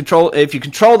market, if you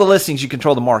control the listings, you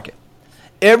control the market.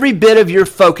 Every bit of your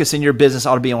focus in your business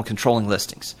ought to be on controlling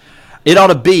listings. It ought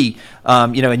to be,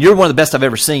 and you're one of the best I've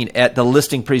ever seen at the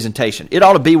listing presentation. It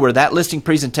ought to be where that listing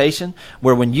presentation,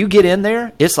 where when you get in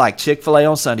there, it's like Chick-fil-A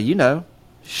on Sunday,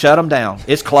 shut them down.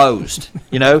 It's closed.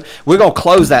 We're going to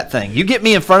close that thing. You get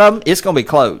me in front of them, it's going to be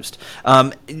closed.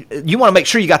 You want to make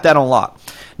sure you got that on lock.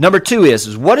 Number two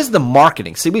is what is the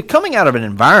marketing? See, we're coming out of an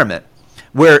environment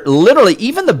where literally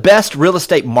even the best real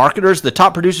estate marketers, the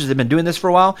top producers that have been doing this for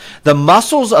a while, the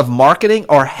muscles of marketing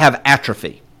have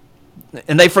atrophy.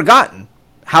 And they've forgotten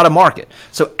how to market.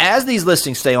 So as these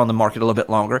listings stay on the market a little bit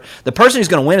longer, the person who's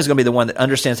going to win is going to be the one that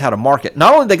understands how to market.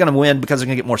 Not only are they going to win because they're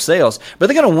going to get more sales, but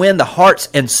they're going to win the hearts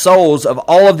and souls of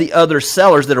all of the other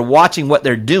sellers that are watching what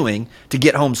they're doing to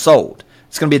get homes sold.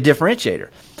 It's going to be a differentiator.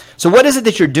 So what is it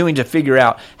that you're doing to figure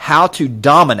out how to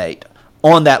dominate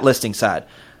on that listing side?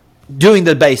 Doing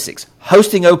the basics,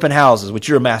 hosting open houses, which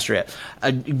you're a master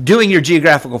at, doing your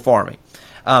geographical farming,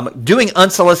 doing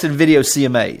unsolicited video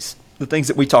CMAs, the things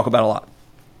that we talk about a lot.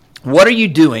 What are you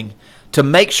doing to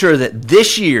make sure that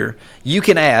this year you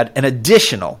can add an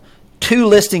additional 2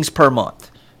 listings per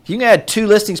month? If you can add 2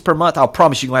 listings per month, I'll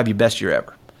promise you can have your best year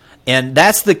ever. And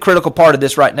that's the critical part of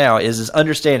this right now is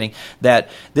understanding that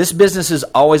this business is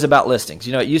always about listings.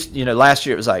 It used, last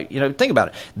year it was like, think about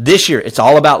it. This year it's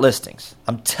all about listings.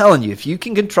 I'm telling you, if you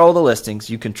can control the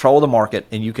listings, you control the market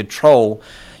and you control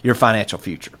your financial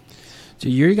future. So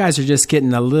you guys are just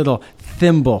getting a little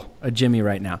thimble of Jimmy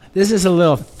right now. This is a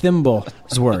little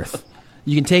thimble's worth.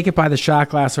 You can take it by the shot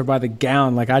glass or by the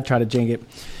gallon like I try to drink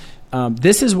it.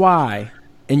 This is why,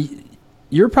 and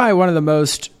you're probably one of the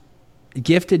most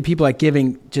gifted people at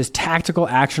giving just tactical,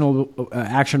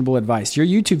 actionable advice. Your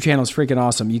YouTube channel is freaking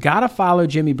awesome. You got to follow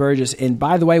Jimmy Burgess. And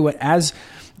by the way, as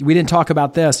we didn't talk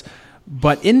about this,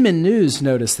 but Inman News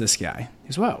noticed this guy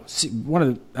as well.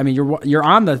 You're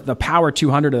on the Power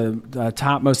 200 of the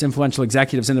top most influential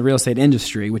executives in the real estate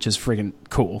industry, which is freaking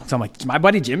cool. So I'm like, my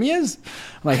buddy Jimmy is?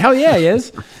 I'm like, hell yeah, he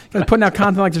is. He's putting out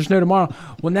content like there's no tomorrow.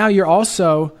 Well, now you're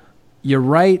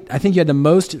right. I think you had the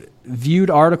most viewed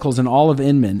articles in all of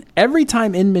Inman. Every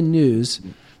time Inman News,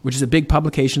 which is a big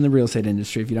publication in the real estate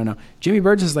industry, if you don't know, Jimmy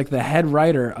Burgess is like the head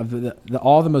writer of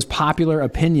all the most popular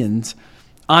opinions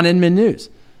on Inman News.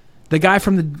 The guy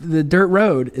from the dirt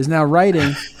road is now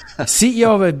writing,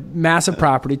 CEO of a massive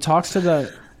property, talks to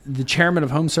the chairman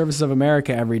of Home Services of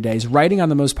America every day. He's writing on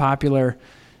the most popular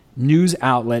news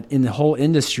outlet in the whole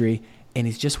industry, and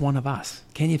he's just one of us.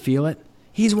 Can you feel it?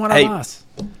 He's one of us.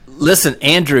 Listen,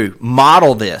 Andrew,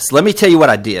 model this. Let me tell you what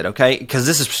I did, okay? Because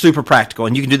this is super practical,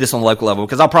 and you can do this on the local level.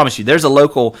 Because I'll promise you, there's a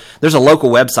local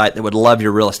website that would love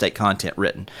your real estate content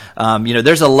written.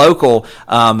 There's a local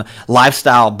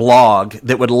lifestyle blog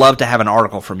that would love to have an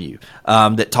article from you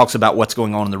that talks about what's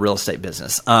going on in the real estate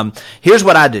business. Here's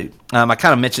what I do. I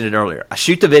kind of mentioned it earlier. I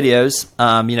shoot the videos.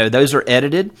 Those are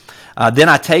edited. Then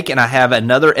I take and I have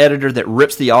another editor that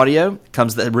rips the audio.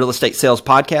 Comes the Real Estate Sales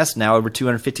Podcast, now over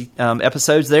 250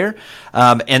 episodes there.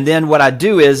 And then what I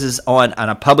do is and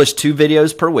I publish 2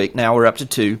 videos per week. Now we're up to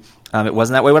 2. It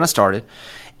wasn't that way when I started.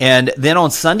 And then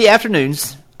on Sunday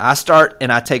afternoons, I start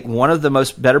and I take one of the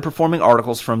most better performing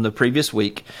articles from the previous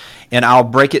week, and I'll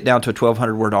break it down to a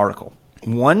 1,200 word article.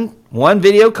 One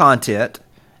video content,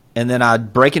 and then I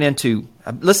break it into.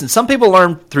 Listen, some people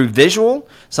learn through visual,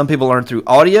 some people learn through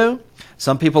audio,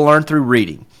 some people learn through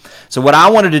reading. So what I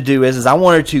wanted to do is I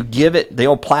wanted to give it the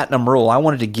old platinum rule. I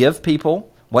wanted to give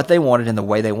people what they wanted in the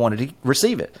way they wanted to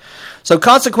receive it. So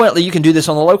consequently, you can do this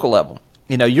on the local level.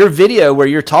 Your video where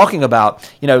you're talking about,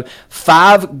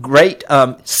 7 great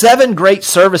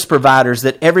service providers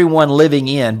that everyone living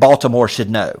in Baltimore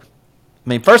should know.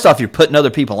 First off, you're putting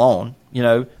other people on. You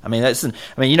and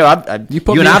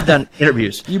I've done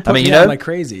interviews. You put me on like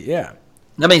crazy, yeah.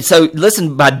 So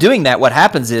listen, by doing that, what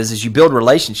happens is you build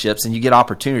relationships and you get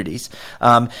opportunities.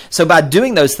 So by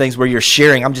doing those things where you're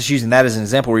sharing, I'm just using that as an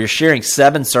example, where you're sharing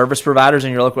 7 service providers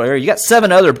in your local area, you got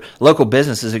 7 other local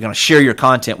businesses that are going to share your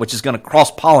content, which is going to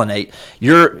cross-pollinate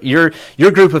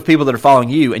your group of people that are following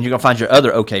you, and you're going to find your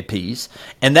other OKPs.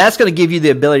 And that's going to give you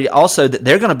the ability also that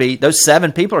they're going to be, those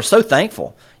 7 people are so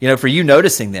thankful, for you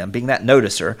noticing them, being that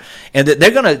noticer, and that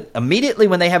they're going to immediately,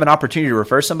 when they have an opportunity to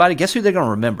refer somebody, guess who they're going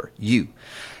to remember? You.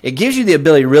 It gives you the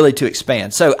ability really to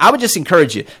expand. So I would just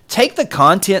encourage you, take the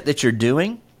content that you're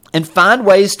doing and find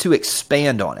ways to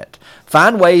expand on it.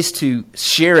 Find ways to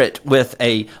share it with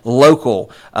a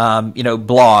local,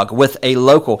 blog, with a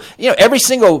local, every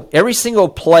single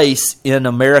place in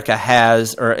America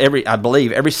has, or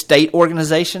every state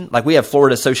organization, like we have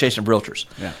Florida Association of Realtors.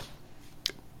 Yeah.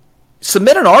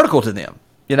 Submit an article to them.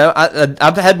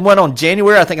 I've had one on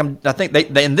January. I think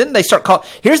they and then they start calling.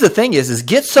 Here's the thing is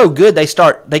get so good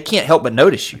they can't help but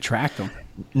notice you. Track them.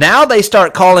 Now they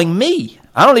start calling me.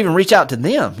 I don't even reach out to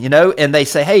them, and they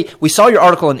say, "Hey, we saw your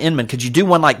article in Inman. Could you do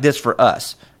one like this for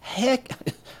us?" Heck,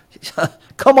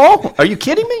 come on. Are you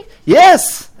kidding me?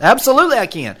 Yes, absolutely I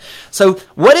can. So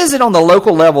what is it on the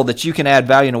local level that you can add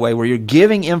value in a way where you're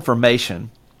giving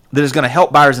information that is going to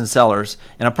help buyers and sellers?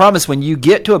 And I promise when you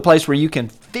get to a place where you can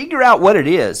figure out what it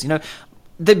is,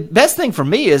 the best thing for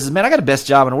me is, man, I got the best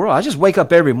job in the world. I just wake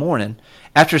up every morning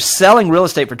after selling real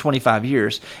estate for 25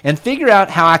 years and figure out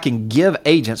how I can give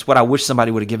agents what I wish somebody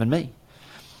would have given me.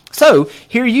 So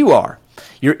here you are.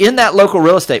 You're in that local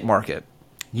real estate market.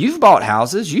 You've bought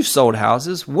houses. You've sold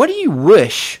houses. What do you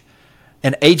wish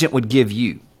an agent would give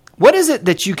you? What is it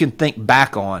that you can think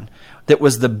back on that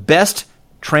was the best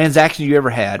transaction you ever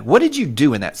had? What did you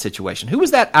do in that situation? Who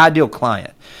was that ideal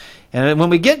client? And when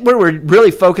we get where we're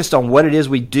really focused on what it is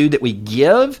we do that we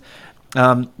give,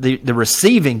 the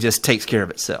receiving just takes care of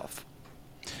itself.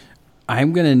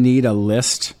 I'm going to need a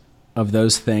list of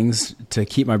those things to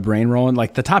keep my brain rolling.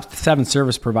 Like the top 7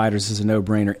 service providers is a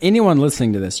no-brainer. Anyone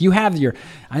listening to this, I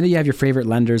know you have your favorite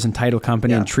lenders and title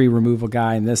company and tree removal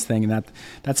guy and this thing and that.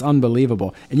 That's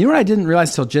unbelievable. And you know what I didn't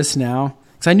realize till just now?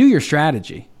 Because I knew your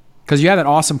strategy. Because you have that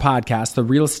awesome podcast, the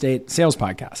Real Estate Sales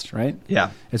Podcast, right?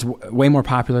 Yeah. It's way more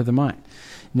popular than mine.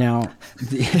 Now,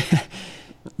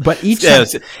 but each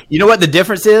you know what the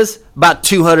difference is? About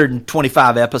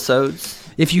 225 episodes.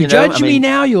 If you judge me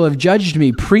now, you'll have judged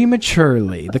me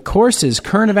prematurely. The course is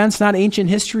current events, not ancient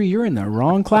history. You're in the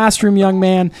wrong classroom, young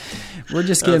man. We're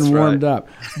just getting warmed up.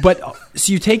 But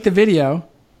so you take the video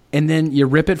and then you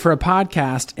rip it for a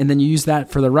podcast and then you use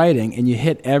that for the writing and you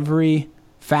hit every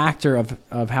factor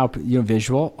of how,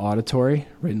 visual, auditory,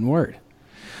 written word.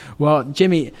 Well,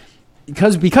 Jimmy,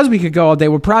 because we could go all day,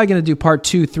 we're probably going to do part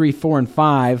 2, 3, 4, and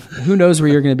 5. Who knows where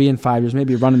you're going to be in 5 years?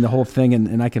 Maybe running the whole thing,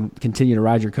 and I can continue to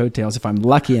ride your coattails if I'm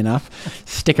lucky enough.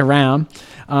 Stick around.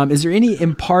 Is there any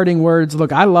imparting words?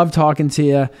 Look, I love talking to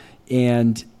you,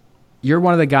 and you're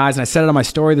one of the guys, and I said it on my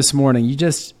story this morning, you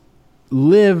just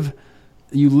live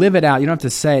it out. You don't have to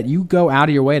say it. You go out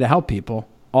of your way to help people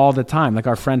all the time, like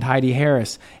our friend Heidi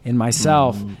Harris and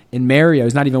myself and Mario,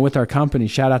 who's not even with our company.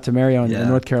 Shout out to Mario in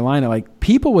North Carolina. Like,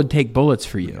 people would take bullets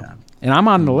for you. Yeah. And I'm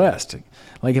on the list.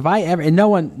 Like, if I ever, and no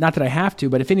one, not that I have to,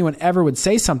 but if anyone ever would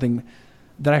say something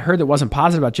that I heard that wasn't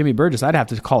positive about Jimmy Burgess, I'd have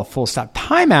to call a full stop.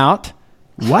 Time out.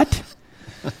 What?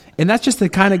 And that's just the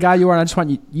kind of guy you are. And I just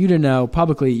want you to know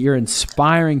publicly, you're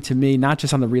inspiring to me, not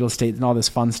just on the real estate and all this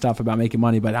fun stuff about making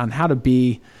money, but on how to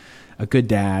be a good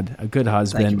dad, a good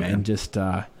husband, and just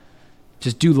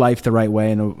do life the right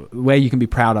way, in a way you can be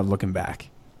proud of looking back.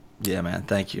 Yeah, man.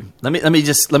 Thank you. Let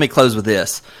me close with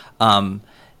this.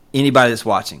 Anybody that's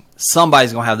watching,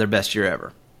 somebody's gonna have their best year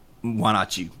ever. Why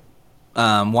not you?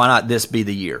 Why not this be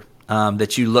the year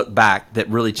that you look back that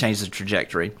really changed the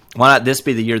trajectory? Why not this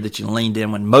be the year that you leaned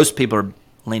in when most people are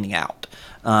leaning out?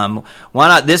 Why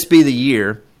not this be the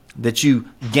year that you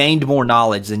gained more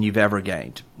knowledge than you've ever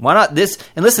gained? Why not this?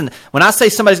 And listen, when I say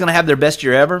somebody's going to have their best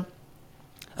year ever,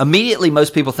 immediately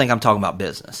most people think I'm talking about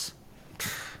business.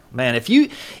 Man, if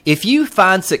you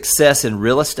find success in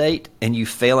real estate and you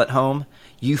fail at home,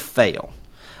 you fail.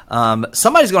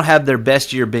 Somebody's going to have their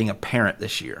best year being a parent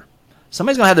this year.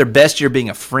 Somebody's going to have their best year being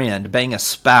a friend, being a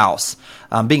spouse,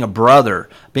 being a brother,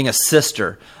 being a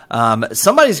sister.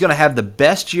 Somebody's going to have the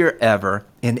best year ever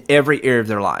in every area of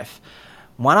their life.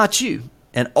 Why not you?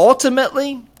 And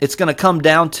ultimately, it's going to come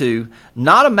down to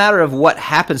not a matter of what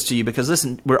happens to you, because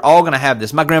listen, we're all going to have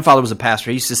this. My grandfather was a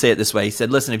pastor. He used to say it this way. He said,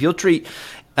 listen, if you'll treat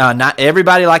not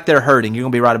everybody like they're hurting, you're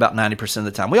going to be right about 90% of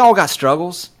the time. We all got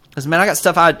struggles. Because, man, I got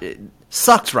stuff it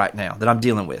sucks right now that I'm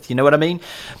dealing with. You know what I mean?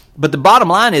 But the bottom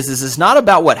line is it's not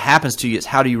about what happens to you. It's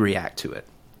how do you react to it.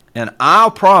 And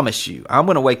I'll promise you, I'm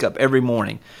going to wake up every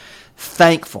morning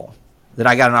thankful that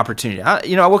I got an opportunity.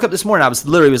 I woke up this morning,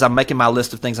 I'm making my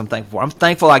list of things I'm thankful for. I'm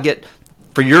thankful I get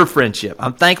for your friendship.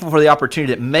 I'm thankful for the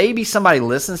opportunity that maybe somebody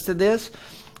listens to this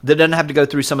that doesn't have to go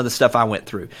through some of the stuff I went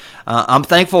through. I'm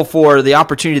thankful for the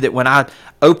opportunity that when I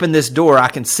open this door, I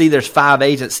can see there's 5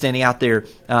 agents standing out there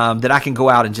that I can go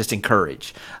out and just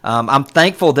encourage. I'm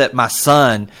thankful that my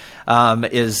son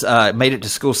is made it to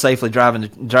school safely,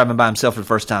 driving by himself for the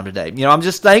first time today. I'm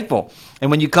just thankful. And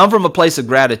when you come from a place of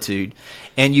gratitude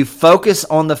and you focus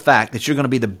on the fact that you're going to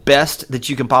be the best that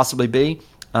you can possibly be,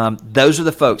 those are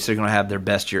the folks that are going to have their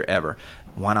best year ever.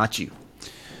 Why not you?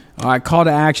 All right, call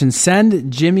to action.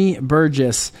 Send Jimmy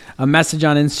Burgess a message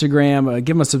on Instagram.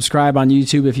 Give him a subscribe on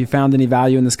YouTube if you found any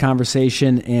value in this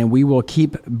conversation, and we will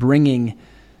keep bringing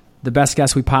the best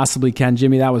guests we possibly can.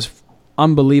 Jimmy, that was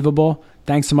unbelievable.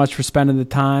 Thanks so much for spending the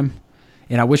time,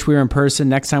 and I wish we were in person.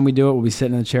 Next time we do it, we'll be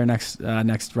sitting in a chair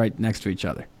right next to each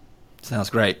other. Sounds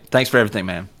great. Thanks for everything,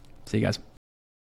 man. See you guys.